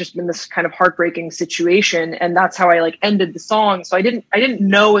 has just been this kind of heartbreaking situation. And that's how I like ended the song. So I didn't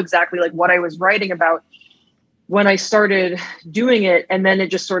know exactly like what I was writing about when I started doing it. And then it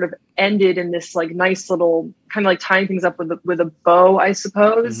just sort of ended in this like nice little kind of like tying things up with a bow, I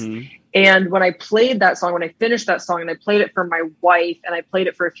suppose. Mhm. And when I played that song, when I finished that song and I played it for my wife and I played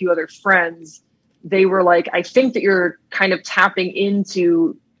it for a few other friends, they were like, I think that you're kind of tapping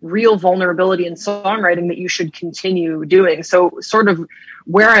into real vulnerability in songwriting that you should continue doing. So sort of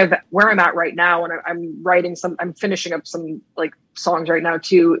where I'm at right now, and I'm finishing up some like songs right now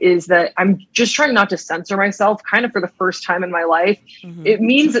too, is that I'm just trying not to censor myself kind of for the first time in my life. It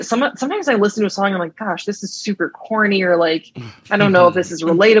means that sometimes I listen to a song and I'm like, gosh, this is super corny, or like, I don't know if this is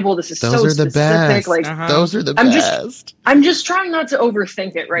relatable. This is Those so are the specific. best. Like, Those are the I'm best. I'm just trying not to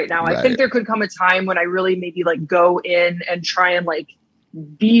overthink it right now. I Right. think there could come a time when I really maybe like go in and try and like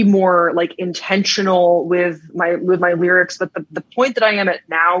be more like intentional with my lyrics. But the point that I am at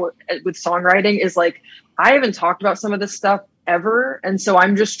now with songwriting is like, I haven't talked about some of this stuff ever. And so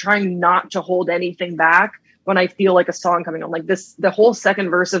I'm just trying not to hold anything back when I feel like a song coming on. Like the whole second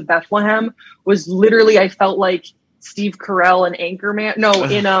verse of Bethlehem was literally, I felt like Steve Carell and Anchorman. No,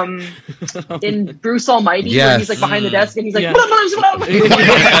 in Bruce Almighty, where he's like behind the desk and he's like, Yeah. I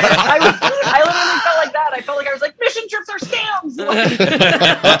literally felt like that. I felt like I was like, mission trips are scams.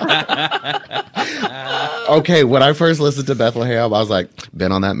 Okay, when I first listened to Bethlehem, I was like,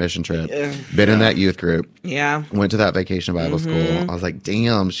 been on that mission trip, been in that youth group, Yeah. went to that vacation Bible school. I was like,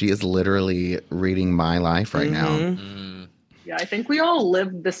 damn, she is literally reading my life right now. Yeah, I think we all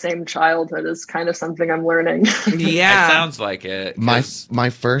lived the same childhood is kind of something I'm learning. Yeah. It sounds like it. My 'cause- my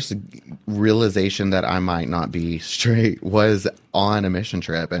first realization that I might not be straight was on a mission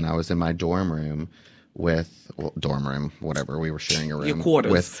trip, and I was in my dorm room whatever, we were sharing a room. Your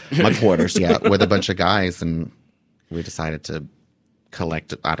quarters. With my quarters, yeah, with a bunch of guys, and we decided to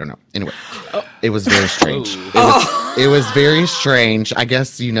collect, I don't know. Anyway, it was very strange. It was very strange. I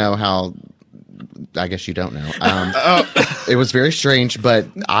guess you know how, I guess you don't know. It was very strange, but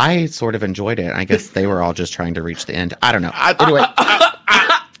I sort of enjoyed it. I guess they were all just trying to reach the end. I don't know. Anyway,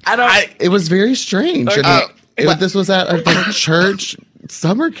 it was very strange. This was at a church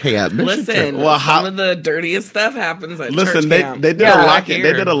summer camp. mission trip. Listen, Well, some of the dirtiest stuff happens at Listen, church they camp. did Yeah. a lock-in. They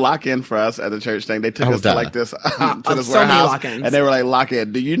Here. did a lock-in for us at the church thing. They took us to duh. like this to this so many warehouse, lock-ins. and they were like, "Lock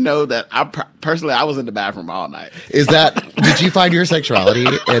in." Do you know that I personally I was in the bathroom all night? Is that? Did you find your sexuality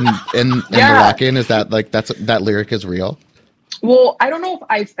in the Yeah. lock-in? Is that like that lyric is real? Well, I don't know if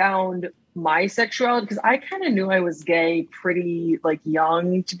I found my sexuality because I kind of knew I was gay pretty like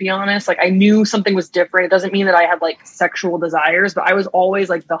young, to be honest. Like I knew something was different. It doesn't mean that I had like sexual desires, but I was always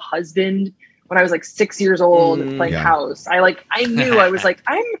like the husband when I was like 6 years old and playing Yeah. house. I knew I was like,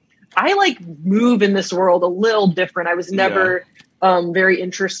 I like move in this world a little different. I was never very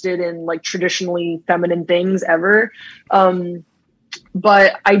interested in like traditionally feminine things ever.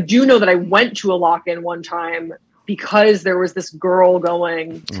 But I do know that I went to a lock-in one time because there was this girl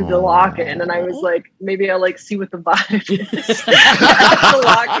going to the lock-in, and I was like, maybe I'll like see what the vibe is. The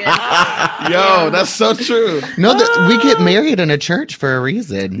lock-in. Yo, that's so true. No, we get married in a church for a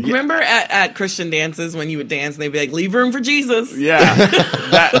reason. Remember at Christian dances when you would dance and they'd be like, leave room for Jesus? Yeah,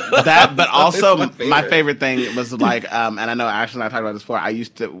 that. But also, my my favorite thing was like, and I know Ashley and I talked about this before.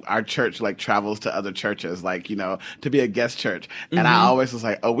 Our church like travels to other churches, like to be a guest church, and I always was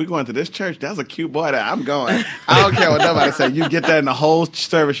like, oh, we going to this church? That's a cute boy. That I'm going. I don't care what nobody says. You get there in the whole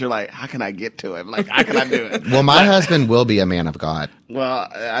service, you're like, how can I get to him? Like, how can I do it? Well, my husband will be a man of God. Well,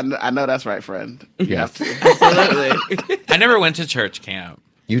 I know that's right, friend. Yes. Absolutely. I never went to church camp.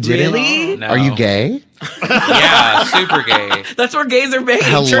 You didn't? Really? No. Are you gay? Yeah, super gay. That's where gays are made.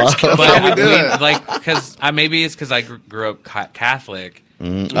 Hello. Church camp. But we do it. like, because maybe it's because I grew up Catholic.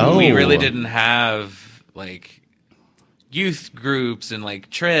 Oh. We really didn't have like youth groups and like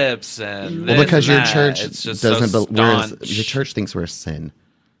trips and Well, this because and your that. church It's just doesn't. so Your church thinks we're a sin.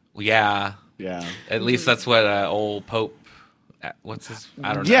 Yeah, Yeah. at least that's what old Pope. What's his?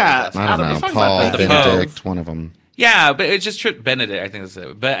 I don't know. Yeah. I don't know. Let's talk Paul, about that. Benedict, one of them. Yeah, but it just tripped Benedict. I think that's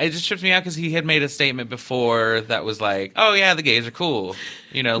it. But it just tripped me out because he had made a statement before that was like, "Oh yeah, the gays are cool.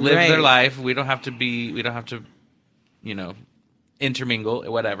 Live their Right. life. We don't have to, intermingle,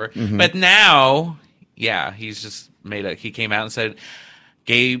 whatever." But now, yeah, he's just he came out and said,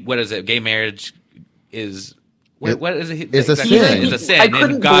 what is it? Gay marriage is. What is it? Is a exactly? sin. Is a sin, I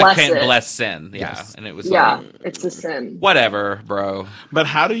couldn't and God bless can't it. bless sin. Yeah, Yes. and it was Yeah, like, it's a sin. whatever, bro. But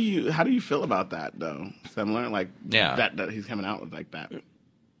how do you feel about that though? Similar, like Yeah. that he's coming out with like that.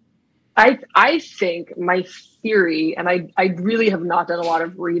 I think my theory, and I really have not done a lot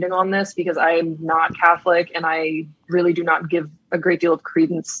of reading on this because I am not Catholic and I really do not give a great deal of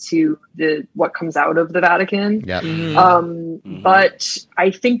credence to what comes out of the Vatican. Yeah. But I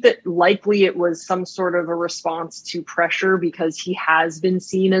think that likely it was some sort of a response to pressure because he has been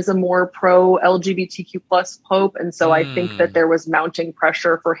seen as a more pro LGBTQ plus Pope. And so I think that there was mounting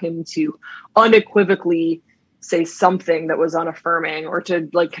pressure for him to unequivocally say something that was unaffirming or to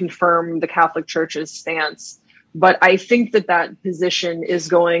like confirm the Catholic Church's stance. But I think that position is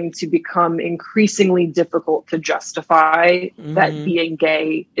going to become increasingly difficult to justify that being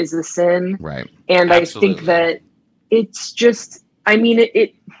gay is a sin. Right. And Absolutely. I think that it's just, I mean,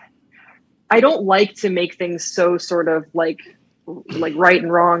 I don't like to make things so sort of like right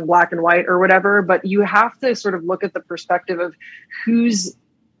and wrong, black and white or whatever, but you have to sort of look at the perspective of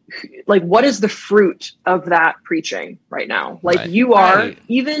what is the fruit of that preaching right now? Like Right. you are, Right.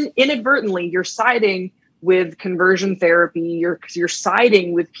 even inadvertently, you're siding with conversion therapy. You're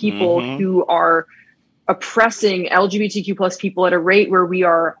siding with people who are oppressing LGBTQ plus people at a rate where we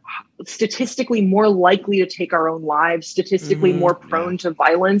are statistically more likely to take our own lives, statistically more prone to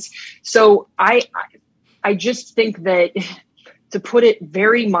violence. So I just think that, to put it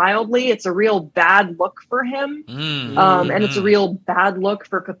very mildly, it's a real bad look for him. And it's a real bad look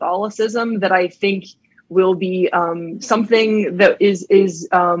for Catholicism that I think will be something that is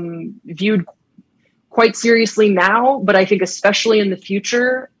viewed quite seriously now, but I think especially in the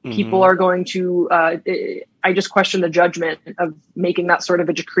future, people are going to, I just question the judgment of making that sort of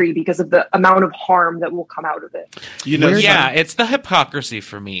a decree because of the amount of harm that will come out of it. Yeah, it's the hypocrisy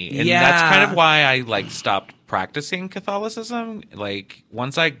for me. And that's kind of Yeah. why I stopped practicing Catholicism. Like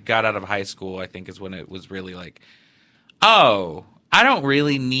once I got out of high school, I think is when it was really like, oh, I don't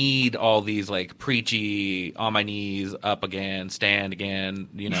really need all these preachy on my knees, up again, stand again,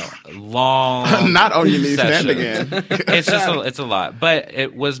 long Not on your knees, stand sessions. again. It's just it's a lot. But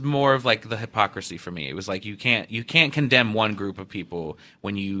it was more of the hypocrisy for me. It was like you can't condemn one group of people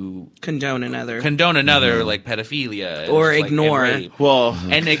when you Condone another. condone another like pedophilia Or and, ignore. and rape. Well,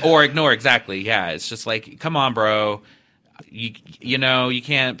 Or ignore, exactly. Yeah, it's just come on, bro. You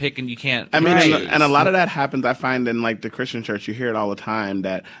can't pick and you can't. I mean, Right. and a lot of that happens, I find, in the Christian church. You hear it all the time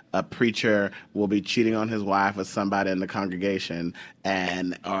that a preacher will be cheating on his wife with somebody in the congregation,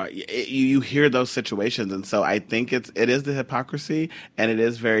 and you hear those situations. And so I think it is the hypocrisy, and it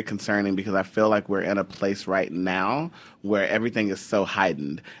is very concerning because I feel like we're in a place right now where everything is so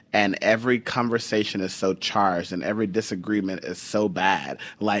heightened and every conversation is so charged and every disagreement is so bad.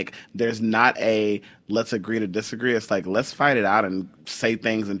 Like there's not a let's agree to disagree. It's let's fight it out and say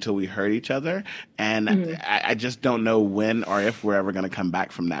things until we hurt each other. And I just don't know when or if we're ever going to come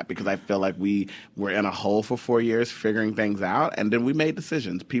back from that because I feel like we were in a hole for 4 years figuring things out. And then we made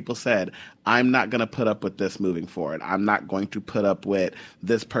decisions. People said, I'm not going to put up with this moving forward. I'm not going to put up with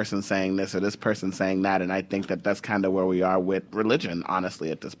this person saying this or this person saying that. And I think that that's kind of where we are with religion,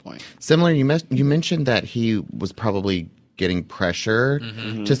 honestly, at this point. Semler, you mentioned that he was probably getting pressure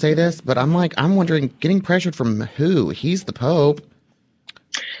to say this, but I'm wondering, getting pressured from who? He's the Pope.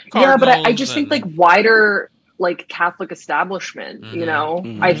 Yeah, but I Cardinals just think and- like Catholic establishment. You know,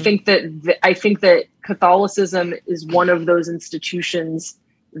 Mhm. I think that Catholicism is one of those institutions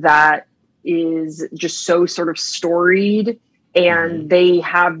that is just so sort of storied, and they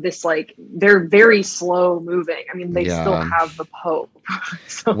have this, like, they're very slow moving. I mean, they still have the Pope.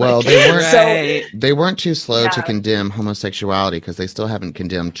 So, Well, like, they weren't. Right. They weren't too slow to Yeah. condemn homosexuality because they still haven't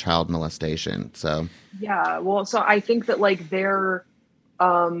condemned child molestation. So Yeah, well, so I think that, like,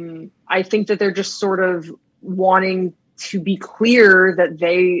 I think that they're just sort of wanting to be clear that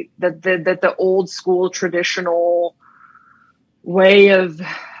that the old school traditional way of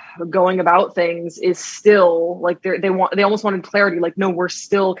going about things is still, like, they almost wanted clarity, like, no, we're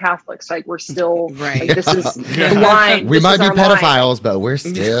still Catholics, like, we're still Right. like, this is the line. we this might is be our line. pedophiles, but we're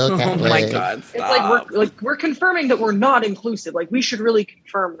still Oh Catholic. my God! It's Stop. like we're confirming that we're not inclusive. Like, we should really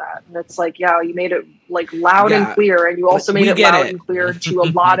confirm that. And it's like, yeah, you made it, like, loud and Yeah. clear, and you also made We it get loud it. and clear to a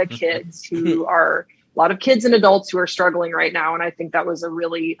lot of kids a lot of kids and adults who are struggling right now. And I think that was a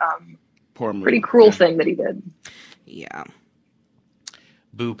really Poor move. pretty cruel thing that he did. Yeah.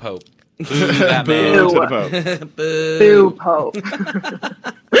 Boo Pope. Boo that Boo man. to the Pope. Boo Pope.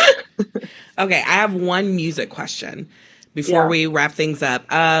 Okay, I have one music question before Yeah. we wrap things up.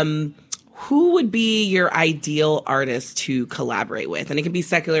 Who would be your ideal artist to collaborate with? And it can be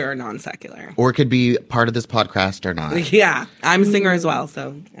secular or non-secular. Or it could be part of this podcast or not. Yeah, I'm a singer as well,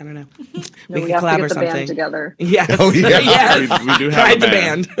 so I don't know. We can have to collab get or the something. band together. Yes. Oh, yeah. Yes. We do have Pride a the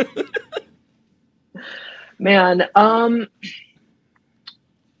band. band. Man,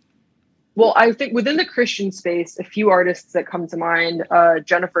 well, I think within the Christian space, a few artists that come to mind,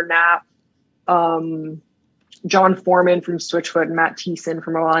 Jennifer Knapp, John Foreman from Switchfoot, and Matt Thiessen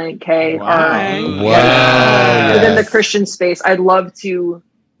from Reliant K Wow. are Wow. within the Yes. Christian space. I'd love to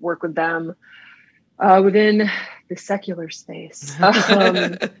work with them. Within the secular space,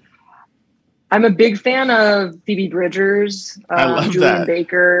 I'm a big fan of Phoebe Bridgers, I love Julian that.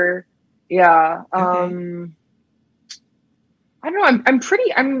 Baker. Yeah. Okay. I don't know. I'm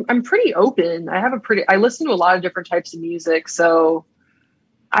pretty open. I listen to a lot of different types of music, so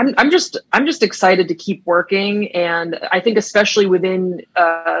I'm just excited to keep working. And I think especially within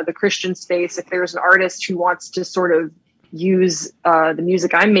the Christian space, if there's an artist who wants to sort of use the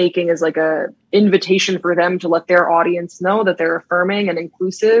music I'm making as like a invitation for them to let their audience know that they're affirming and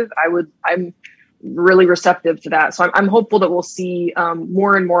inclusive, I'm really receptive to that. So I'm hopeful that we'll see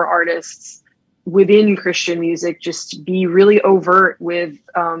more and more artists within Christian music just be really overt with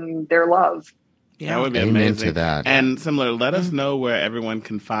their love. That would be Amen amazing. to that. And Semler, let us know where everyone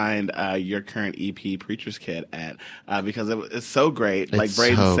can find your current EP, Preacher's Kit, at because it's so great. Like It's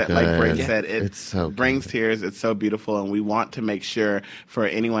Braden so said, good. it It's so brings good. tears. It's so beautiful, and we want to make sure for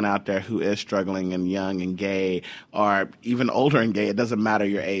anyone out there who is struggling and young and gay, or even older and gay, it doesn't matter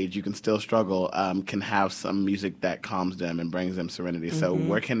your age, you can still struggle. Can have some music that calms them and brings them serenity. So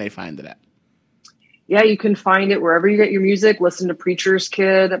where can they find it at? Yeah, you can find it wherever you get your music. Listen to Preacher's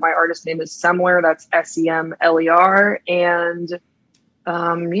Kid. My artist name is Semler. That's Semler. And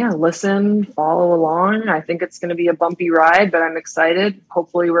listen, follow along. I think it's going to be a bumpy ride, but I'm excited.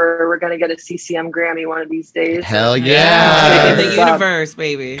 Hopefully we're going to get a CCM Grammy one of these days. Hell In yeah. the universe,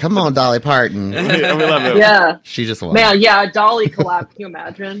 baby. Come on, Dolly Parton. we love it. Yeah. She just won. Man, yeah, a Dolly collab. Can you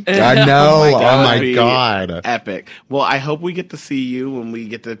imagine? I know. Oh my God. Oh That my would be God. Epic. Well, I hope we get to see you when we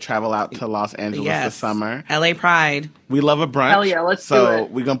get to travel out to Los Angeles this summer. LA Pride. We love a brunch. Hell yeah, let's do So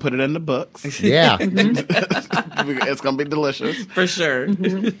it. we're going to put it in the books. Yeah. It's going to be delicious. For sure.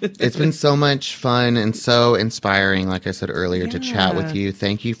 It's been so much fun and so inspiring, like I said earlier, to chat with you.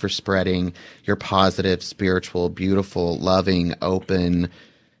 Thank you for spreading your positive, spiritual, beautiful, loving, open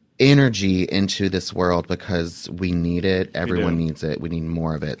energy into this world because we need it. Everyone needs it. We need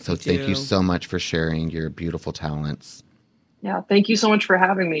more of it. So thank you do. so much for sharing your beautiful talents. Yeah, thank you so much for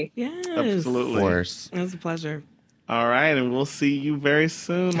having me. Yes. Absolutely. Of course. It was a pleasure. All right, and we'll see you very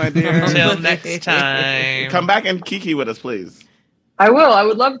soon, my dear. Until next time. Come back and kiki with us, please. I will. I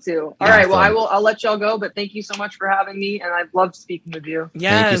would love to. All right. Well, Awesome. I'll let y'all go, but thank you so much for having me, and I've loved speaking with you.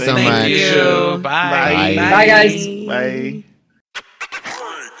 Yes. so Thank much. you. Bye. Bye. Bye, guys. Bye.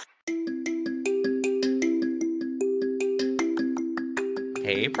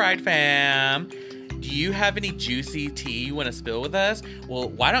 Hey, Pride fam. Do you have any juicy tea you want to spill with us? Well,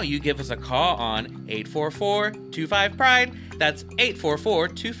 why don't you give us a call on 844-25-PRIDE? That's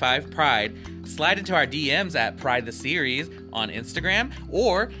 844-25-PRIDE. Slide into our DMs at Pride the Series on Instagram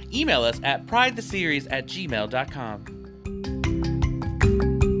or email us at pridetheseries@gmail.com.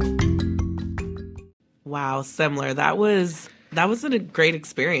 Wow, Semler, that was that was a great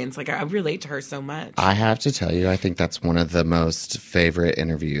experience. Like, I relate to her so much. I have to tell you, I think that's one of the most favorite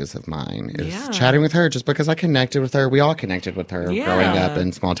interviews of mine is Yeah. chatting with her, just because I connected with her. We all connected with her Yeah. growing up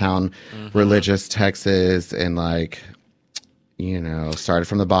in small town, religious Texas, and started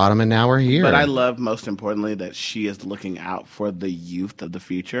from the bottom, and now we're here. But I love, most importantly, that she is looking out for the youth of the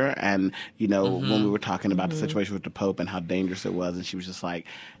future. And, when we were talking about the situation with the Pope and how dangerous it was, and she was just like,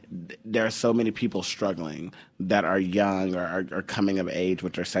 there are so many people struggling that are young or are coming of age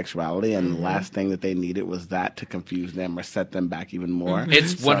with their sexuality, and the last thing that they needed was that to confuse them or set them back even more.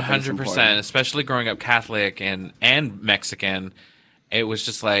 It's So I think it's 100%, important. especially growing up Catholic and Mexican. It was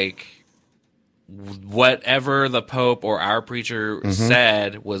just like whatever the Pope or our preacher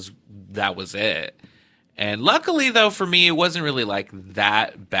said that was it. And luckily, though, for me, it wasn't really like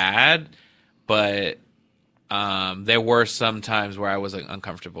that bad, but there were some times where I was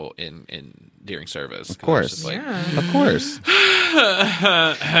uncomfortable during service. Of course. Yeah. Of course.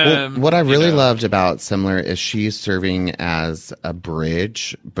 Well, what I really loved about Semler is she's serving as a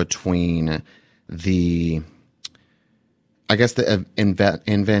bridge between the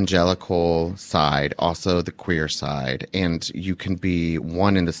evangelical side, also the queer side, and you can be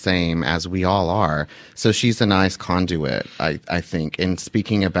one and the same as we all are. So she's a nice conduit, I think. And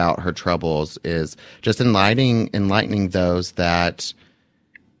speaking about her troubles is just enlightening those that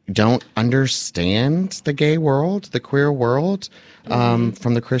don't understand the gay world, the queer world,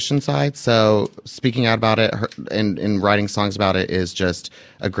 from the Christian side. So speaking out about it and writing songs about it is just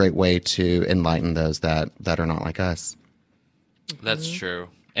a great way to enlighten those that are not like us. That's true.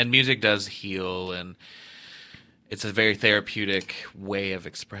 And music does heal, and it's a very therapeutic way of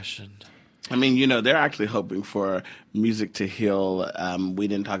expression. I mean, they're actually hoping for music to heal. We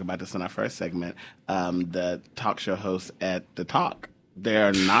didn't talk about this in our first segment. The talk show hosts at The Talk,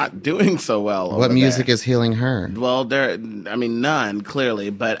 they're not doing so well. What music is healing her? Well, none, clearly.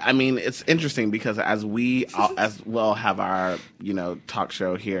 But, it's interesting because as we as well have our, talk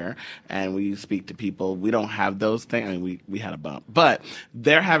show here and we speak to people, we don't have those things. We had a bump. But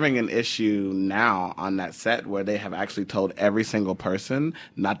they're having an issue now on that set where they have actually told every single person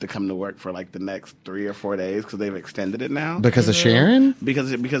not to come to work for like the next 3 or 4 days because they've extended it now. Because of Sharon?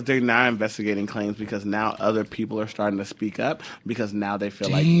 Because they're now investigating claims because now other people are starting to speak up because now they feel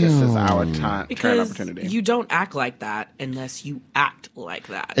like this is our turn Because opportunity. you don't act like that unless you act like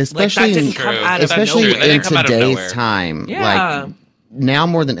that. Especially like that didn't in- come True. out of Especially They nowhere. didn't in come out of today's nowhere. time. Yeah. Like, now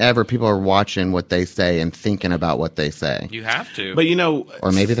more than ever, people are watching what they say and thinking about what they say. You have to. But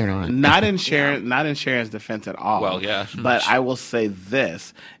Or maybe they're not. Not in Sharon's defense at all. Well, yeah. But I will say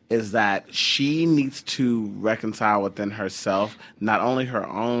this is that she needs to reconcile within herself not only her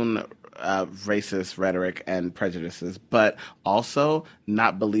own racist rhetoric and prejudices, but also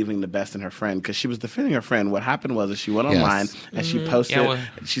not believing the best in her friend because she was defending her friend. What happened was that she went online and she posted. Yeah, well-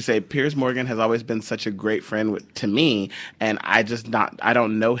 she said, "Piers Morgan has always been such a great friend to me, and I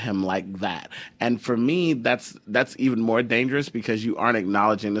don't know him like that." And for me, that's even more dangerous because you aren't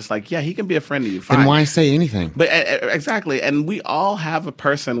acknowledging this. Like, yeah, he can be a friend to you. Fine. Then why say anything? But exactly, and we all have a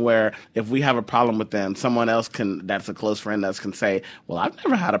person where if we have a problem with them, someone else that's a close friend of us can say, "Well, I've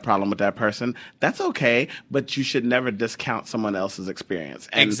never had a problem with that person." That's okay, but you should never discount someone else's experience.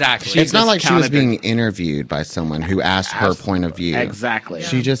 And Exactly. she It's not like she was discounted being interviewed by someone who asked her point of view. Exactly.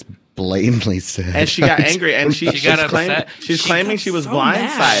 She just blatantly said. And she got angry, and She got upset. She's She claiming got she was so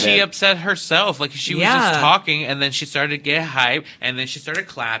mad. blindsided. She upset herself. Like she was Yeah. just talking, and then she started to get hype, and then she started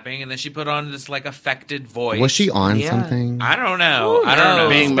clapping, and then she put on this like affected voice. Was she on Yeah. something? I don't know. Who I don't know. knows?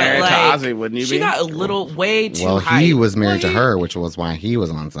 Being But, married to like, Ozzy, wouldn't you She be? got a little way too Well, hype. he was married to Well, her, which was why he was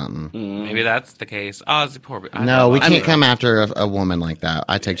on something. Maybe that's the case. Ozzy, poor. No, we can't mean- come after a woman like that.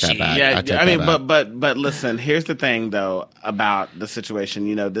 I take that She- back. Yeah, I take I mean, that back. but listen. Here's the thing, though, about the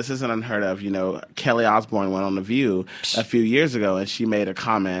situation. This isn't unheard of. Kelly Osbourne went on The View a few years ago, and she made a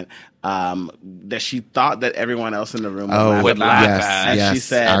comment that she thought that everyone else in the room would laugh yes, at. And yes, she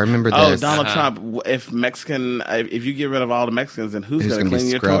said, I remember "Oh, this. Donald Uh-huh. Trump, if you get rid of all the Mexicans, then who's Who's going to gonna be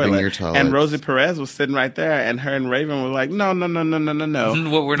clean your scrubbing toilet?" your toilets? And Rosie Perez was sitting right there, and her and Raven were like, "No, no, no, no, no, no, no."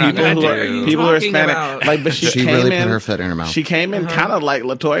 What we're not People gonna who are- do. People who are Talking Hispanic, about- but she She came really in, put her foot in her mouth. She came in kind of like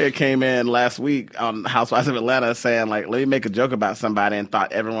LaToya came in last week on Housewives of Atlanta saying, like, let me make a joke about somebody and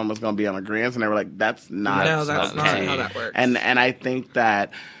thought everyone was going to be on agreement. And they were like, that's not No, that's not okay. how that works. And I think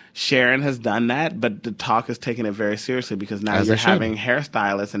that Sharon has done that, but the talk is taking it very seriously because now As you're they should. having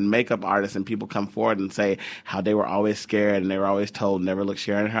hairstylists and makeup artists and people come forward and say how they were always scared and they were always told never look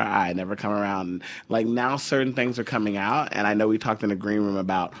Sharon in her eye, never come around. And like now certain things are coming out, and I know we talked in the green room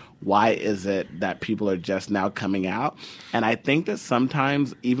about why is it that people are just now coming out? And I think that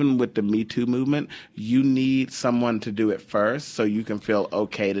sometimes, even with the Me Too movement, you need someone to do it first so you can feel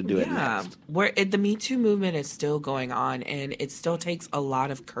okay to do it next. The Me Too movement is still going on, and it still takes a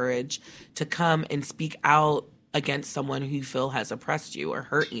lot of courage to come and speak out against someone who you feel has oppressed you or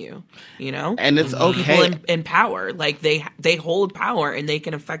hurt you, you know? And it's okay. People in power, like they hold power and they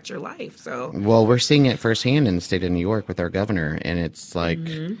can affect your life. So, well, we're seeing it firsthand in the state of New York with our governor, and it's like,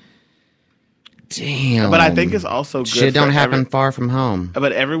 damn. But I think it's also good. Shit don't happen far from home.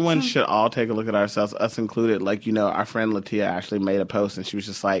 But everyone should all take a look at ourselves, us included. Like, you know, our friend Latia actually made a post, and she was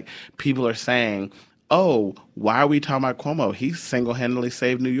just like, people are saying, oh, why are we talking about Cuomo? He single-handedly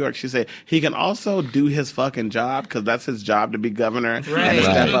saved New York. She said he can also do his fucking job, because that's his job to be governor and to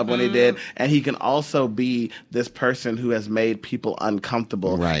step up when he did. And he can also be this person who has made people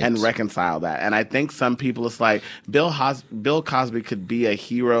uncomfortable and reconcile that. And I think some people, it's like Bill Cosby could be a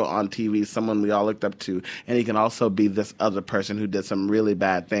hero on TV, someone we all looked up to, and he can also be this other person who did some really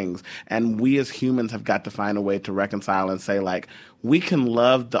bad things. And we as humans have got to find a way to reconcile and say, like, we can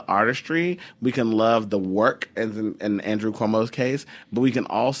love the artistry, we can love the work, as in Andrew Cuomo's case, but we can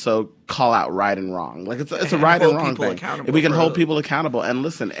also call out right and wrong. Like, it's a right and wrong thing. We can hold people accountable. And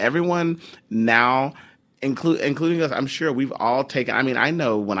listen, everyone now, including us, I'm sure we've all taken, I mean, I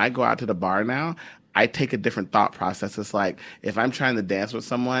know when I go out to the bar now, I take a different thought process. It's like, if I'm trying to dance with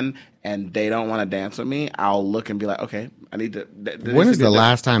someone and they don't want to dance with me, I'll look and be like, okay, I need to. When is the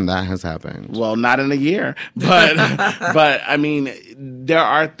last time that has happened? Well, not in a year. But I mean, there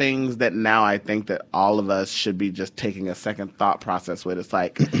are things that now I think that all of us should be just taking a second thought process with. It's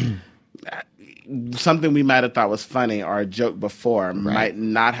like something we might have thought was funny or a joke before might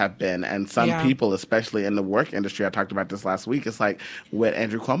not have been. And some people, especially in the work industry, I talked about this last week, it's like with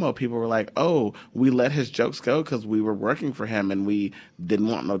Andrew Cuomo, people were like, oh, we let his jokes go because we were working for him and we didn't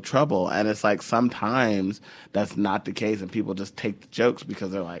want no trouble. And it's like sometimes that's not the case and people just take the jokes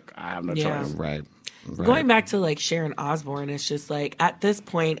because they're like, I have no choice. Right. Going back to like Sharon Osbourne, it's just like at this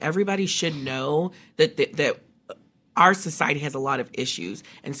point, everybody should know that our society has a lot of issues,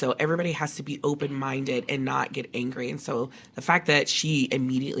 and so everybody has to be open-minded and not get angry. And so the fact that she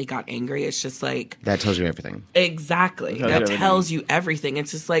immediately got angry, it's just like... That tells you everything. Exactly. That tells you everything.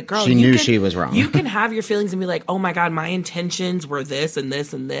 It's just like, girl, she knew she was wrong. You can have your feelings and be like, oh my God, my intentions were this and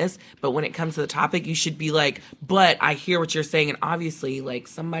this and this. But when it comes to the topic, you should be like, but I hear what you're saying. And obviously, like,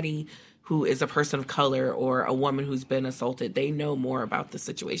 somebody who is a person of color or a woman who's been assaulted, they know more about the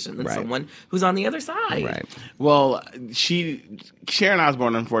situation than someone who's on the other side. Right. Well, Sharon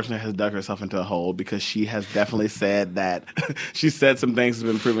Osbourne, unfortunately, has dug herself into a hole because she has definitely said that she said some things that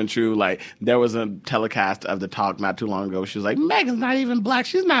have been proven true. Like, there was a telecast of The Talk not too long ago. She was like, Megan's not even black.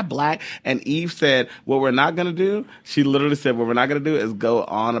 She's not black. And Eve said, what we're not going to do, she literally said, what we're not going to do is go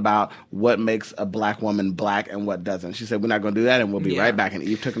on about what makes a black woman black and what doesn't. She said, we're not going to do that, and we'll be right back. And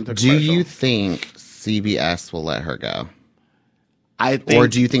Eve took him to commercial. Do you think CBS will let her go? I think, or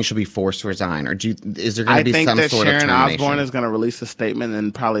do you think she'll be forced to resign? Or is there going to be some sort of termination? I think that Sharon Osbourne is going to release a statement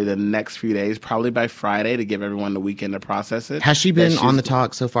in probably the next few days, probably by Friday, to give everyone the weekend to process it. Has she been on The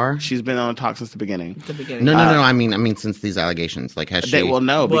Talk so far? She's been on The Talk since the beginning. No. I mean, since these allegations, like, has she? Well,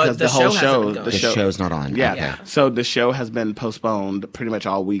 no, because the whole show, the show's not on. Yeah. Okay. So the show has been postponed pretty much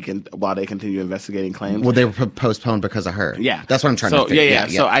all week, while they continue investigating claims. Well, they were postponed because of her. Yeah, that's what I'm trying to think. Yeah.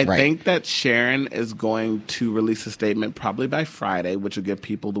 So I think that Sharon is going to release a statement probably by Friday, which will give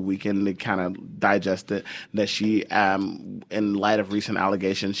people the weekend to kind of digest it, that she, in light of recent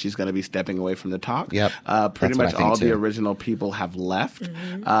allegations, she's going to be stepping away from The Talk. Yep. Pretty much all the original people have left.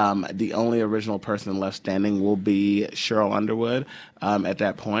 The only original person left standing will be Cheryl Underwood at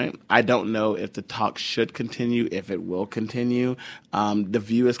that point. I don't know if The Talk should continue, if it will continue. The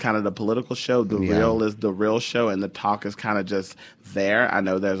View is kind of the political show. The Real is the real show, and The Talk is kind of just there. I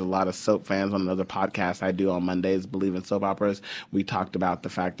know there's a lot of soap fans on another podcast I do on Mondays, Believe in Soap Operas. We talked about the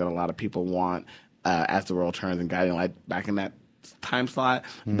fact that a lot of people want As the World Turns and Guiding Light back in that time slot,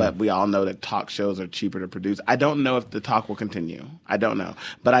 but we all know that talk shows are cheaper to produce. I don't know if The Talk will continue. I don't know.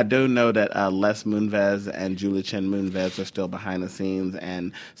 But I do know that Les Moonves and Julie Chen Moonves are still behind the scenes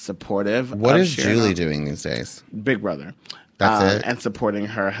and supportive. What is Julie doing these days? Big Brother. That's it? And supporting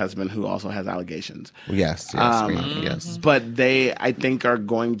her husband, who also has allegations. Yes. But they, I think, are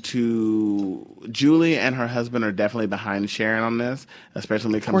going to... Julie and her husband are definitely behind Sharon on this,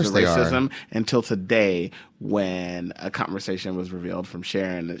 especially when it comes to racism. Until today, when a conversation was revealed from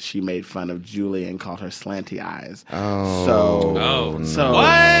Sharon that she made fun of Julie and called her slanty eyes. What?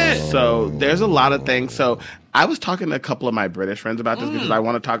 So there's a lot of things. So I was talking to a couple of my British friends about this because I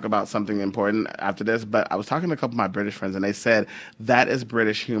want to talk about something important after this, but I was talking to a couple of my British friends and they said, that is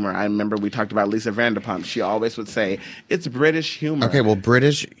British humor. I remember we talked about Lisa Vanderpump. She always would say, it's British humor. Okay, well,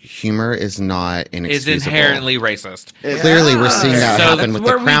 British humor is not Is inexcusable. inherently racist. Clearly, we're seeing that So happen that's with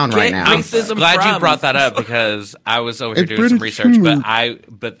where the we Crown right get now. racism Glad you from. brought that up because I was over here It's doing some British research, humor.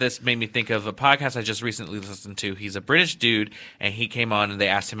 but this made me think of a podcast I just recently listened to. He's a British dude, and he came on and they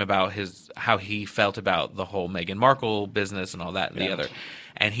asked him about how he felt about the whole Meghan Markle business and all that and the other,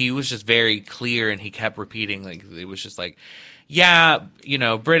 and he was just very clear, and he kept repeating, like, it was just like, yeah, you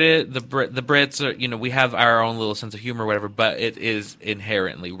know, the Brits are, you know, we have our own little sense of humor or whatever, but it is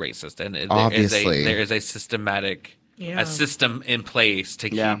inherently racist, and Obviously. there is a systematic a system in place to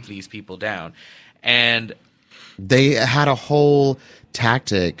keep these people down. And They had a whole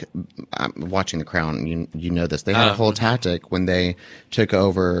tactic. I'm watching The Crown. You know this. They had a whole tactic when they took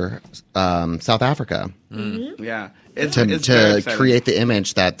over South Africa Yeah. It's to very exciting. create the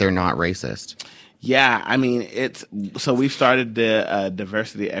image that they're not racist. Yeah, I mean, so we've started the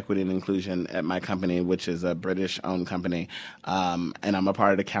diversity, equity, and inclusion at my company, which is a British-owned company, and I'm a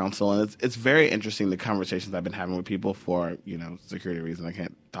part of the council. And it's very interesting, the conversations I've been having with people for, you know, security reasons. I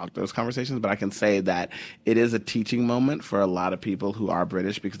can't talk those conversations, but I can say that it is a teaching moment for a lot of people who are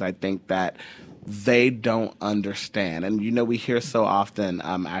British, because I think that they don't understand. And, you know, we hear so often,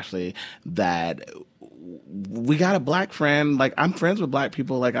 Ashley, that we got a black friend, like, I'm friends with black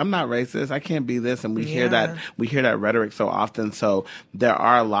people, like, I'm not racist, I can't be this, and we hear that rhetoric so often. So there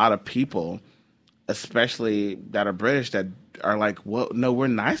are a lot of people, especially that are British, that are like, well, no, we're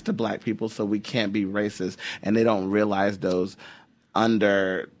nice to black people, so we can't be racist, and they don't realize those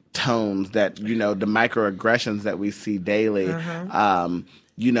undertones that, you know, the microaggressions that we see daily.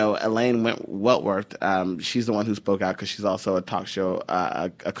 You know, Elaine Wentworth, she's the one who spoke out because she's also a talk show, a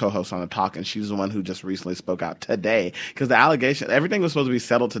co-host on a talk, and she's the one who just recently spoke out today because the allegation, everything was supposed to be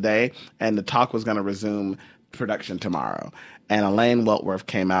settled today, and the talk was going to resume production tomorrow. And Elaine Wentworth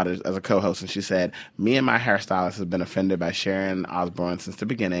came out as a co-host, and she said, me and my hairstylist have been offended by Sharon Osbourne since the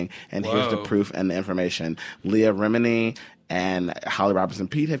beginning, and here's the proof and the information. Leah Remini and Holly Robertson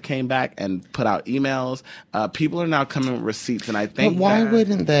Pete have came back and put out emails. People are now coming with receipts, and I think But why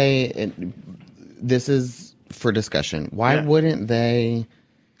wouldn't they? This is for discussion. Why wouldn't they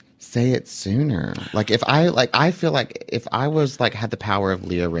say it sooner? Like, I feel like if I was like had the power of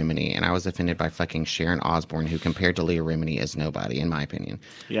Leah Remini and I was offended by fucking Sharon Osbourne, who compared to Leah Remini is nobody, in my opinion.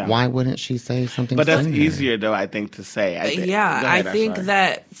 Yeah. Why wouldn't she say something? But that's sooner? easier, though, I think, to say. I think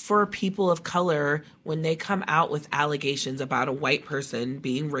that for people of color, when they come out with allegations about a white person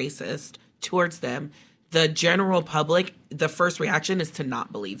being racist towards them, the general public, the first reaction is to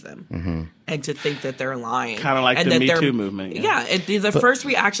not believe them and to think that they're lying. Kind of like and the that Me they're- Too movement. Yeah, the first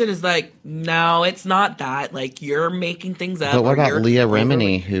reaction is like, no, it's not that. Like, you're making things up. But what or about you're Leah over-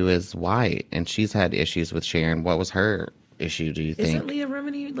 Remini, who is white, and she's had issues with Sharon? What was her issue, do you think? Isn't Leah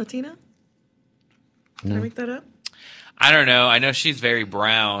Remini Latina? Can I make that up? I don't know. I know she's very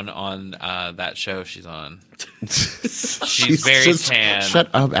brown on that show she's on. She's very just, tan. Shut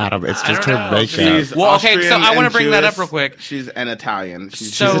up, Adam. It's just don't her know. makeup. She's Well, okay, so Austrian I wanna and bring that up Jewish. real quick. She's an Italian.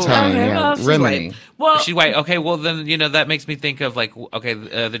 She's So- Italian, Okay, yeah. well, she's Remini. white. Well, She's white. Okay, well then, you know, that makes me think of like, okay,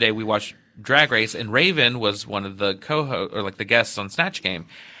 the other day we watched Drag Race, and Raven was one of the co-hosts or like the guests on Snatch Game,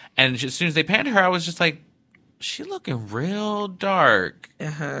 and as soon as they panned her, I was just like, she looking real dark.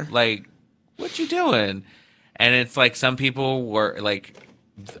 Like, what you doing? And it's like some people were like,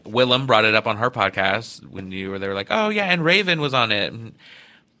 Willem brought it up on her podcast when they were like, oh yeah, and Raven was on it, and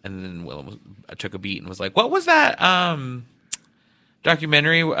then Willem took a beat and was like, what was that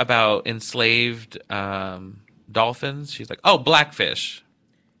documentary about enslaved dolphins? She's like, oh, Blackfish,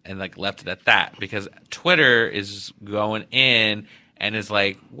 and like left it at that because Twitter is going in and is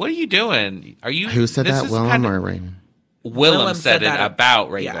like, what are you doing? Are you Who said this that, is Willem kind of- or Raven? Willem said it that about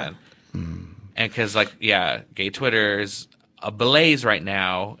Raven. Yeah. And because, like, yeah, gay Twitter is ablaze right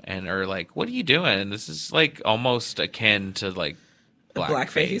now, and are like, what are you doing? This is, like, almost akin to, like,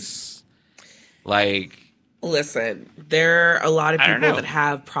 blackface. Like, listen, there are a lot of I don't people know. that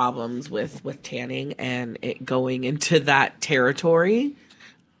have problems with tanning and it going into that territory.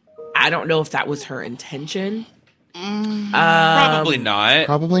 I don't know if that was her intention. probably not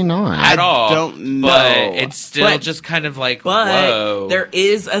Probably not. at all. don't know. But it's still But- just kind of like, But whoa. there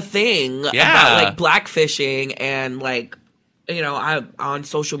is a thing Yeah. about like blackfishing and like, you know, on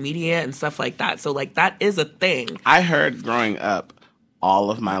social media and stuff like that. So like that is a thing. I heard growing up,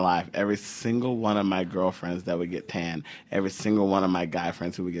 all of my life, every single one of my girlfriends that would get tan, every single one of my guy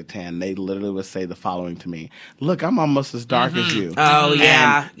friends who would get tan, they literally would say the following to me: "Look, I'm almost as dark as you." Oh,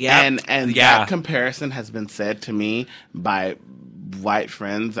 yeah. And Yeah. that comparison has been said to me by white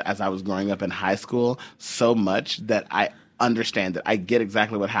friends as I was growing up in high school so much that I understand that I get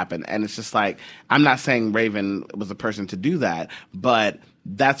exactly what happened. And it's just like, I'm not saying Raven was the person to do that, but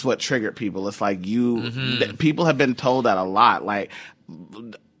that's what triggered people. It's like people have been told that a lot. Like,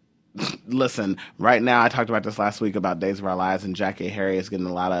 listen, right now, I talked about this last week about Days of Our Lives, and Jackie Harry is getting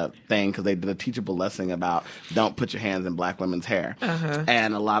a lot of thing because they did a teachable lesson about don't put your hands in black women's hair.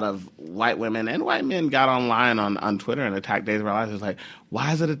 And a lot of white women and white men got online on Twitter and attacked Days of Our Lives. It's like,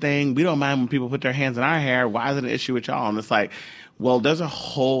 why is it a thing? We don't mind when people put their hands in our hair. Why is it an issue with y'all? And it's like, well, there's a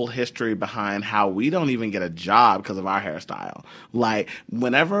whole history behind how we don't even get a job because of our hairstyle. Like,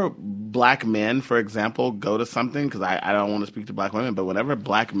 whenever black men, for example, go to something, because I don't want to speak to black women, but whenever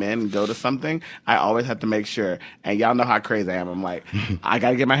black men go to something, I always have to make sure, and y'all know how crazy I am. I'm like, I got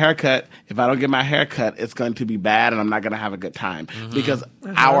to get my hair cut. If I don't get my hair cut, it's going to be bad, and I'm not going to have a good time. Because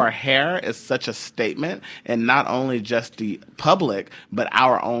our hair is such a statement, and not only just the public, but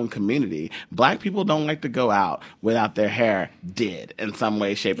our own community. Black people don't like to go out without their hair did in some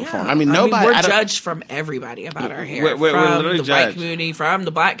way, shape, or form. I mean, nobody. we're judged from everybody about our hair. We're from literally the judged. white community, from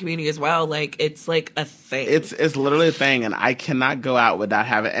the black community as well. Like, it's like a thing. It's literally a thing, and I cannot go out without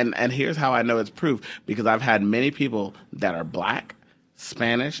having. And here's how I know it's proof, because I've had many people that are black,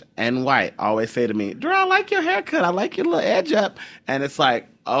 Spanish, and white always say to me, "Drew, I like your haircut. I like your little edge up." And it's like,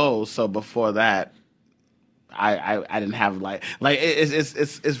 oh, so before that, I didn't have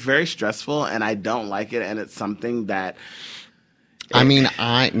it's very stressful, and I don't like it, and it's something that. I mean,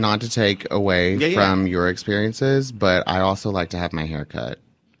 not to take away from your experiences, but I also like to have my hair cut.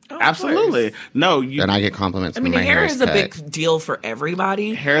 Absolutely. No, and I get compliments I mean, when my hair hair is is a cut. big deal for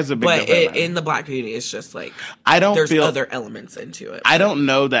everybody. Hair is a big but deal for everybody. in the black community, it's just like there's there's other elements into it. I don't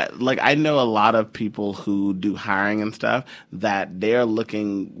know that. Like, I know a lot of people who do hiring and stuff that they're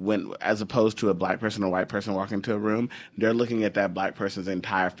looking as opposed to a black person or white person walking into a room, they're looking at that black person's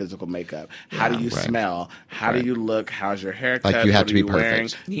entire physical makeup. How do you smell? How do you look? How's your haircut? Like, you have What to are be you wearing?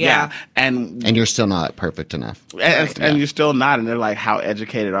 perfect. Yeah. And you're still not perfect enough. and you're still not. And they're like, how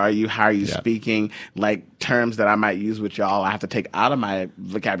educated are you? How are you speaking? Like, terms that I might use with y'all, I have to take out of my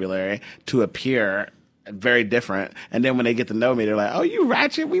vocabulary to appear very different. And then when they get to know me, they're like, "Oh, you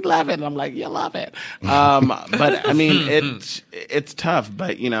ratchet, we love it." And I'm like, "You love it." But I mean, it's tough.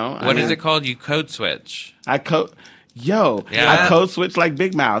 But What is it called? You code switch. I code switch like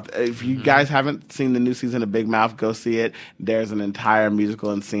Big Mouth. If you guys haven't seen the new season of Big Mouth, go see it. There's an entire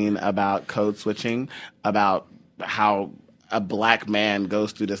musical and scene about code switching, about how a black man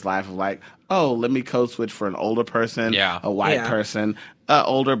goes through this life of like, oh, let me code switch for an older person, a white person, an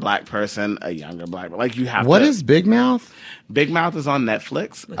older black person, a younger black. Like, you have. What is Big Mouth? Big Mouth is on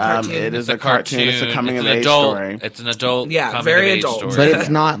Netflix. It is a cartoon. It's a coming of age adult story. It's an adult. very adult. Story. But it's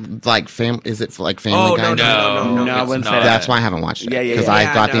not like Is it like Family Guy? No, I wouldn't say that. That's why I haven't watched it. Because Yeah.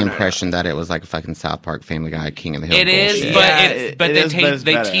 I got the impression that it was like a fucking South Park, Family Guy, King of the Hill. It is, bullshit. but it's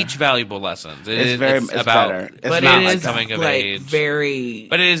they better. teach valuable lessons. It's better. It's But not it like is coming of like age. very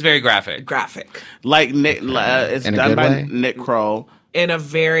But it is very graphic. graphic like Nick. It's In a done good by way? Nick Kroll. in a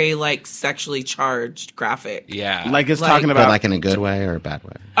very like sexually charged graphic. Yeah. Like, it's Like- talking But about like in a good way or a bad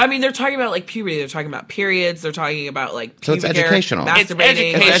way? I mean, they're talking about like puberty. They're talking about periods. They're talking about like So it's pubic hair, educational. It's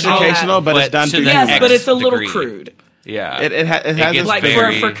masturbating. it's all educational, that, but it's but done to through the Yes, humor. but it's a little degree. crude. Yeah. It has gets its Like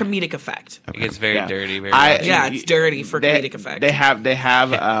very- for comedic effect. It gets very Yeah. dirty. Very Yeah, it's dirty for comedic effect. They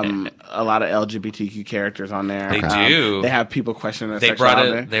have a lot of LGBTQ characters on there. They do. They have people questioning their They brought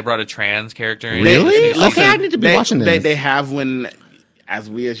sexuality. a trans character in. Really? Listen, Okay, I need to be watching this. They have as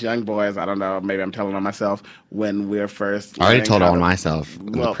we as young boys, I don't know, maybe I'm telling on myself, when we're first. I already learning told how on to- myself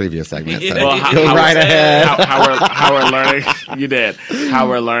in the Well- previous segment. So Well, go right ahead. How we're learning, you did. How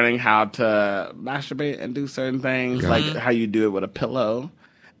we're learning how to masturbate and do certain things, like how you do it with a pillow.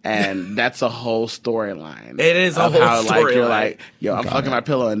 And that's a whole storyline. It is a of whole how, like, you're storyline. like, yo, I'm fucking my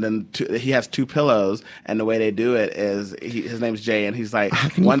pillow, and then he has two pillows, and the way they do it is his name's Jay, and he's like, How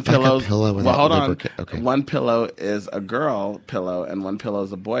can you one fuck a pillow's pillow without hold on, lubricant? Okay. one pillow is a girl pillow, and one pillow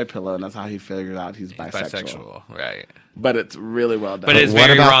is a boy pillow, and that's how he figures out he's bisexual. Right. But it's really well done. But it's what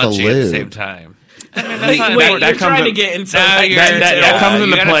very about the raunchy at the lube? same time. Wait, that you're comes trying to in- get into Now like, you're, that comes into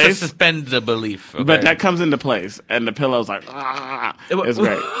you gotta place. suspend the belief. Okay? But that comes into place, and the pillow's like, it's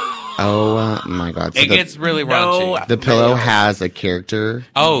great. Oh my God! So it gets really raunchy. the pillow has a character.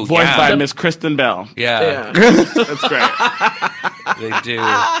 Oh, Voiced yeah. by Miss Kristen Bell. Yeah, It's great. they do.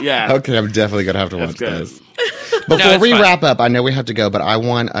 Yeah. Okay, I'm definitely gonna have to watch It's good. this. Before it's we fine. wrap up, I know we have to go, but I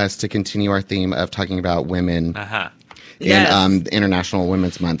want us to continue our theme of talking about women Uh-huh. in Yes. International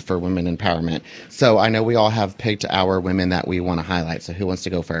Women's Month for women empowerment. So I know we all have picked our women that we want to highlight. So who wants to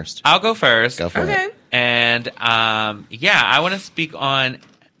go first? I'll go first. Go for Okay. it. And I want to speak on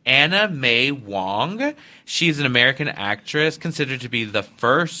Anna May Wong. She's an American actress considered to be the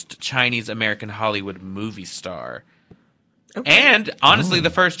first Chinese American Hollywood movie star. Okay. And honestly, the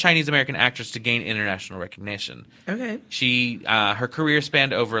first Chinese American actress to gain international recognition. Okay. She her career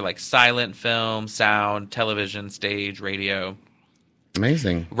spanned over like silent film, sound, television, stage, radio.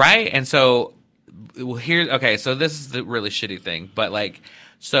 Amazing. Right? And so so this is the really shitty thing, but like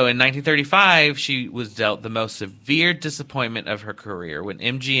so in 1935 she was dealt the most severe disappointment of her career when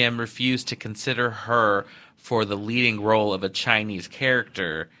MGM refused to consider her for the leading role of a Chinese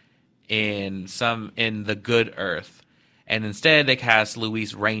character in The Good Earth. And instead, they cast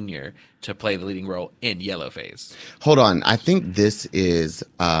Louise Rainier to play the leading role in Yellowface. Hold on. I think this is,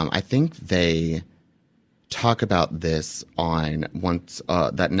 I think they talk about this on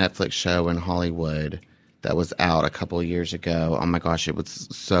that Netflix show in Hollywood that was out a couple of years ago. Oh my gosh, it was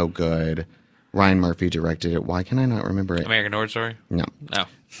so good. Ryan Murphy directed it. Why can I not remember it? American Horror Story? No. No.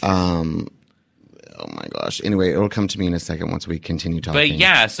 Oh my gosh. Anyway, it'll come to me in a second once we continue talking. But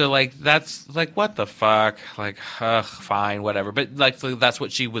yeah, so like that's like what the fuck? Like, fine, whatever. But like that's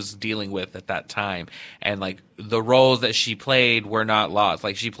what she was dealing with at that time, and like the roles that she played were not lost.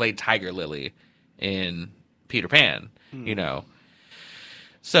 Like she played Tiger Lily in Peter Pan, you know.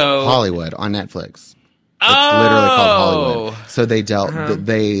 So Hollywood on Netflix. It's literally called Hollywood. So they dealt.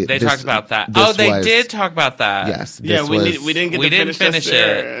 They talked about that. this They was- did talk about that. Yes. Yeah, this we was- didn't get We to didn't finish this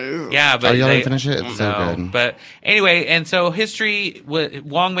it. series. Yeah, but y'all they didn't finish it? It's so no. good. But anyway, and so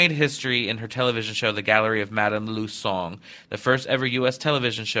Wong made history in her television show, The Gallery of Madame Lu Song, the first ever U.S.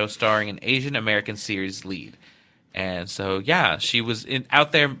 television show starring an Asian American series lead. And so, yeah, she was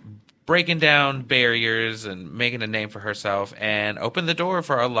out there breaking down barriers and making a name for herself and opened the door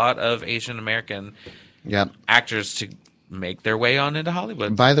for a lot of Asian American Yep. actors to make their way on into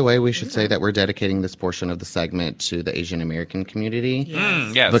Hollywood. By the way, we should say that we're dedicating this portion of the segment to the Asian American community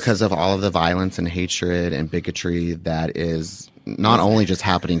Yes. because of all of the violence and hatred and bigotry that is not only just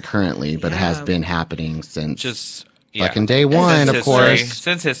happening currently, but has been happening since just fucking day one, Since of history. course.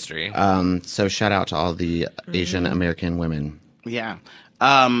 Since history. So shout out to all the Asian American women. Yeah.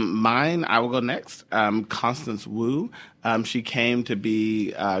 Mine, I will go next. Constance Wu. She came to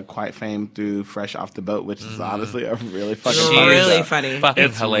be quite famed through Fresh Off the Boat, which is honestly a really fucking She's funny really show. funny. Fucking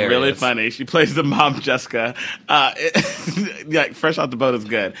It's hilarious. really funny. She plays the mom, Jessica. Fresh Off the Boat is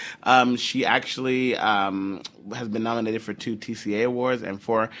good. She actually has been nominated for 2 TCA awards and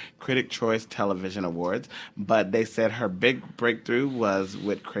 4 Critic Choice Television Awards. But they said her big breakthrough was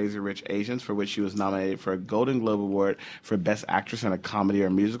with Crazy Rich Asians, for which she was nominated for a Golden Globe Award for Best Actress in a Comedy or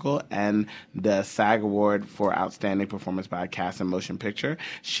Musical and the SAG Award for Outstanding Performance by a Cast and Motion Picture.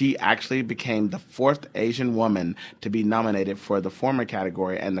 She actually became the 4th Asian woman to be nominated for the former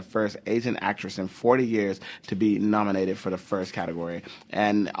category and the first Asian actress in 40 years to be nominated for the first category.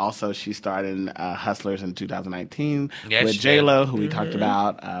 And also she starred in Hustlers in 2019 Yes, with she did. J-Lo, who we talked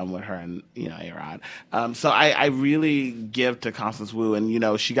about, with her and A-Rod. So I really give to Constance Wu, and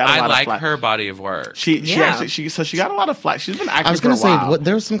she got a lot I of like flack. her body of work. She Yeah. actually she got a lot of flack. She's been acting I was for a going to say, while.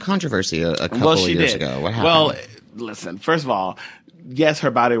 there was some controversy a couple of years ago. What happened? Well, listen, first of all, yes,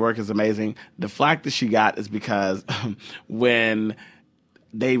 her body work is amazing. The flack that she got is because when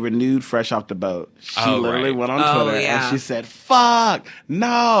they renewed Fresh Off the Boat, she literally right. went on Oh, Twitter yeah. and she said, fuck,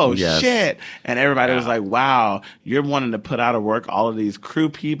 no, Yes. shit. And everybody was like, wow, you're wanting to put out of work all of these crew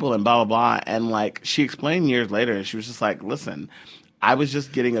people and blah, blah, blah. And like, she explained years later, she was just like, listen, I was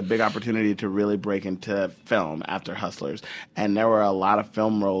just getting a big opportunity to really break into film after Hustlers. And there were a lot of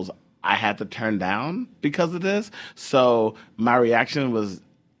film roles I had to turn down because of this. So my reaction was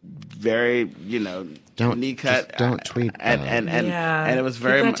very, knee cut. just don't tweet that. And Yeah. and it was Keep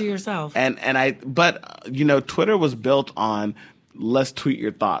very that to yourself. but Twitter was built on let's tweet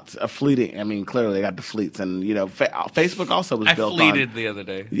your thoughts. A fleeting. I mean, clearly they got the fleets, and Facebook also was I built fleeted on. the other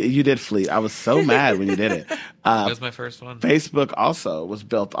day. You did fleet. I was so mad when you did it. That was my first one. Facebook also was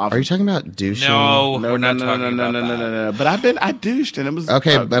built off. Are you talking about douching? No, No, we're not no, talking no, about no, that. no. But I douched, and it was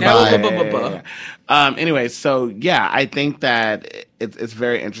Okay, oh, bye-bye. Anyway, so yeah, I think that it's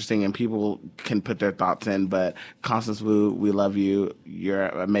very interesting, and people can put their thoughts in. But Constance Wu, we love you. You're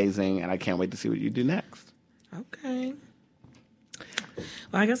amazing, and I can't wait to see what you do next. Okay.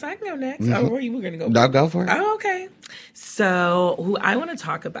 Well, I guess I can go next. Oh, where you were going to go? No, go for it. Oh, okay. So, who I want to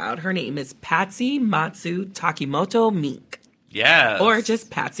talk about, her name is Patsy Matsu Takimoto Mink, Yeah. or just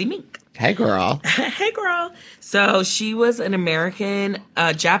Patsy Mink. Hey, girl. Hey, girl. So she was an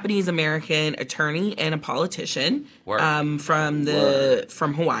Japanese American attorney and a politician from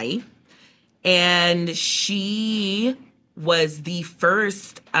Hawaii. And she was the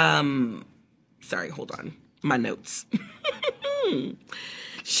first, sorry, hold on. My notes. My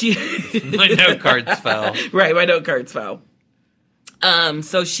note cards fell. Right, my note cards fell.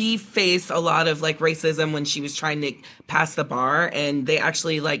 So she faced a lot of like racism when she was trying to pass the bar, and they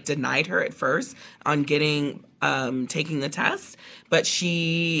actually like denied her at first on taking the test, but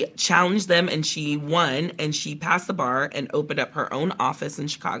she challenged them and she won, and she passed the bar and opened up her own office in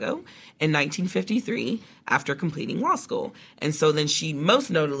Chicago in 1953 after completing law school. And so then most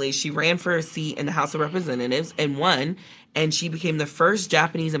notably, she ran for a seat in the House of Representatives and won. And she became the first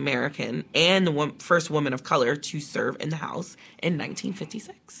Japanese American and the first woman of color to serve in the House in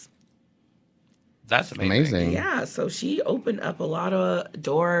 1956. That's amazing. Yeah, so she opened up a lot of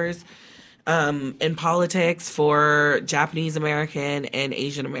doors in politics for Japanese American and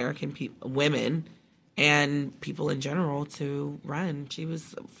Asian American women and people in general to run. She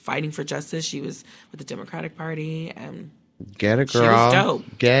was fighting for justice. She was with the Democratic Party, and Get it, girl. She was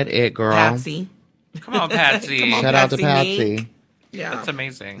dope. Get it, girl. Patsy. Come on, Patsy. Come on, Shout out to Patsy. Patsy. Yeah. That's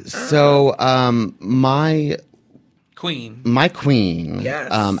amazing. So, my Queen. Yes.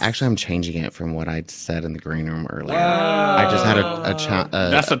 Actually, I'm changing it from what I said in the green room earlier. I just had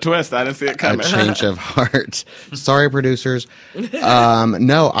That's a twist. I didn't see it a coming. change of heart. Sorry, producers.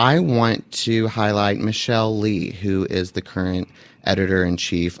 No, I want to highlight Michelle Lee, who is the current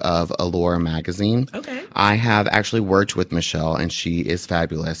editor-in-chief of Allure magazine. Okay. I have actually worked with Michelle, and she is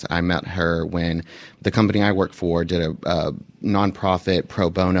fabulous. I met her when the company I work for did a nonprofit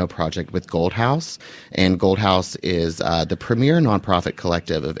pro bono project with Gold House. And Gold House is the premier nonprofit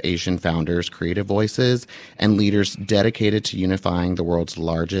collective of Asian founders, creative voices, and leaders dedicated to unifying the world's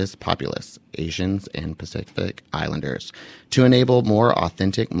largest populace, Asians and Pacific Islanders, to enable more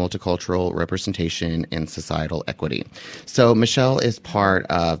authentic multicultural representation and societal equity. So Michelle is part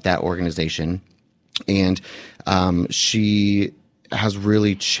of that organization, and she has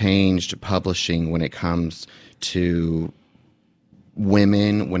really changed publishing when it comes to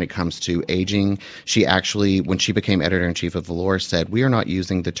women, when it comes to aging. She actually, when she became editor-in-chief of Allure, said, we are not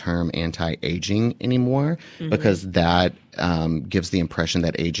using the term anti-aging anymore because that gives the impression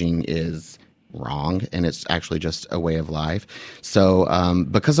that aging is wrong, and it's actually just a way of life. So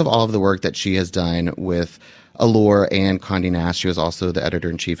because of all of the work that she has done with Allure and Condé Nast, she was also the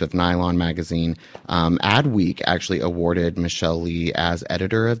editor-in-chief of Nylon magazine. Adweek actually awarded Michelle Lee as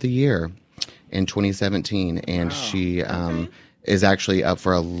Editor of the Year in 2017, and she is actually up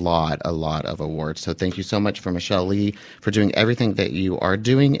for a lot of awards. So thank you so much for Michelle Lee for doing everything that you are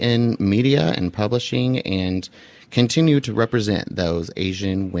doing in media and publishing, and continue to represent those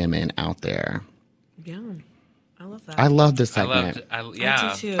Asian women out there. Yeah. I love that. I love this segment. I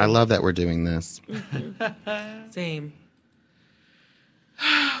do too. I love that we're doing this. Same.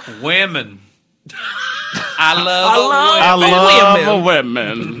 Women. I love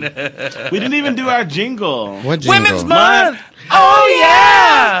women. We didn't even do our jingle. What jingle? Women's Month. Oh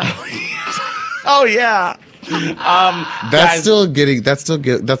yeah. Oh yeah. That's still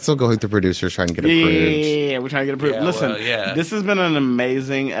going through producers trying to get approved. Yeah, we're trying to get approved. Yeah, Listen, well, yeah. This has been an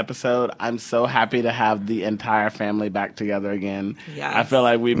amazing episode. I'm so happy to have the entire family back together again. Yes. I feel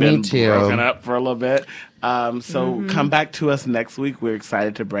like we've Me been too. broken up for a little bit. So come back to us next week. We're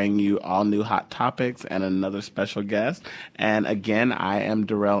excited to bring you all new hot topics and another special guest. And again, I am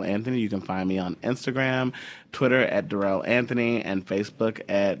Darrell Anthony. You can find me on Instagram, Twitter at Darrell Anthony, and Facebook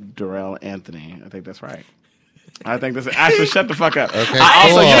at Darrell Anthony. I think that's right. I think this. Actually, shut the fuck up. Okay, I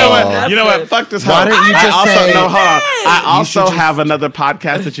also, cool. you know what? Fuck this. Why don't you just say? No, hold on. I also should have another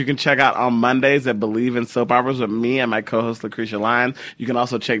podcast that you can check out on Mondays that Believe in Soap Operas with me and my co-host Lucretia Lyon. You can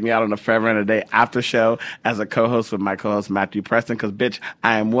also check me out on the Forever and a Day after show as a co-host with my co-host Matthew Preston. Because bitch,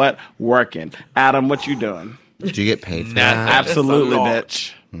 I am what working. Adam, what you doing? Did you get paid for Nothing. that? Absolutely,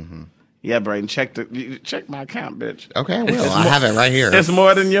 launch. bitch. Yeah, Brayden, check my account, bitch. Okay, I will. I have it right here. It's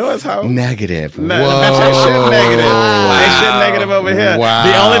more than yours, ho. Negative. No, Whoa. bitch, they shit negative. They shit negative over here. Wow.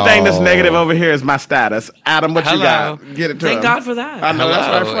 The only thing that's negative over here is my status. Adam, what you Hello. got? Get it to Thank him. God for that. I know that's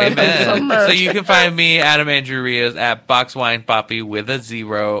right. Hello, Friend. Thank you so amen. much. So you can find me, Adam Andrew Rios, at Boxwine Poppy with a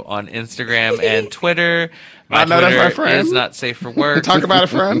 0 on Instagram and Twitter. I know that's my Twitter friend. is not safe for work. Talk about it,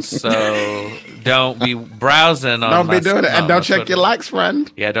 friend. So don't be browsing on Don't be my- doing it. And on don't my check Twitter. your likes,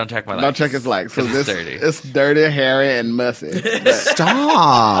 friend. Yeah, don't check my likes. Don't check his likes. So 'Cause this it's dirty. It's dirty, hairy, and messy.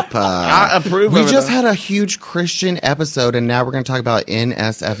 Stop. I approve We of it, just though. had a huge Christian episode, and now we're going to talk about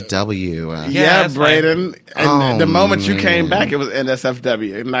NSFW. Yeah, Yeah, that's Braden. And Oh, the moment you came man. back, it was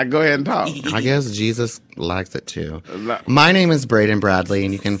NSFW. Now go ahead and talk. I guess Jesus likes it too. My name is Braden Bradley,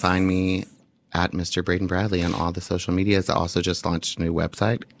 and you can find me at Mr. Braden Bradley on all the social medias. I also just launched a new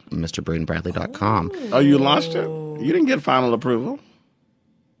website, MrBradenBradley.com. Oh, you launched it? You didn't get final approval.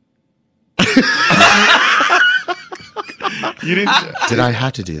 You didn't. Did I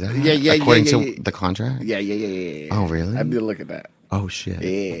have to do that? Yeah, According yeah, to yeah. the contract? Yeah. Oh, really? I did look at that. Oh, shit.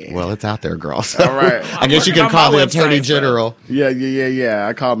 Yeah. Well, it's out there, girls. All right. I guess you can On call my the Attorney website, so- General Yeah.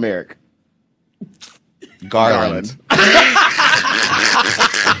 I called Merrick. Garland.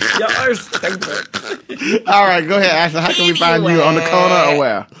 Y'all are stupid. All right, go ahead, Ashley. How can we find you on the corner or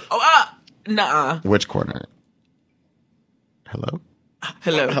where? Oh, nuh-uh. Which corner? Hello?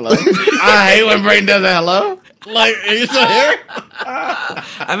 Hello. Hello. I hate when Braden does that. Hello. Like, are you still here?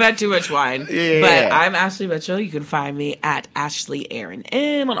 I've had too much wine. Yeah. But I'm Ashley Mitchell. You can find me at Ashley Aaron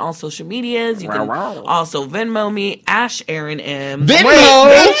M on all social medias. You can also Venmo me, Ash Aaron M. Venmo?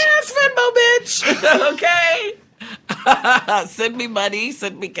 Yes, Venmo, bitch. Okay. Send me money.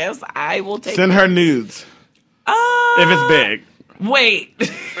 Send me gifts. I will take Send her nudes if it's big. Wait.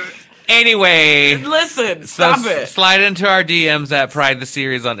 Anyway, Listen. so Stop it. slide into our DMs at Pride the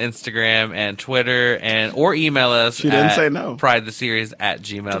Series on Instagram and Twitter, or email us. She didn't at say no.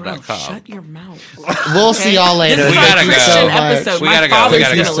 pridetheseries@gmail.com. Shut your mouth. We'll see y'all later. This is We our gotta go. Christian So episode. We My gotta go. father's We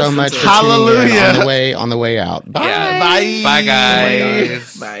gotta Thank you go. gonna so much listen for to it. tuning in Hallelujah. on the way out. Bye. Yeah. Bye. Bye,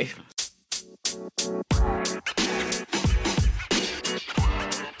 guys. Bye.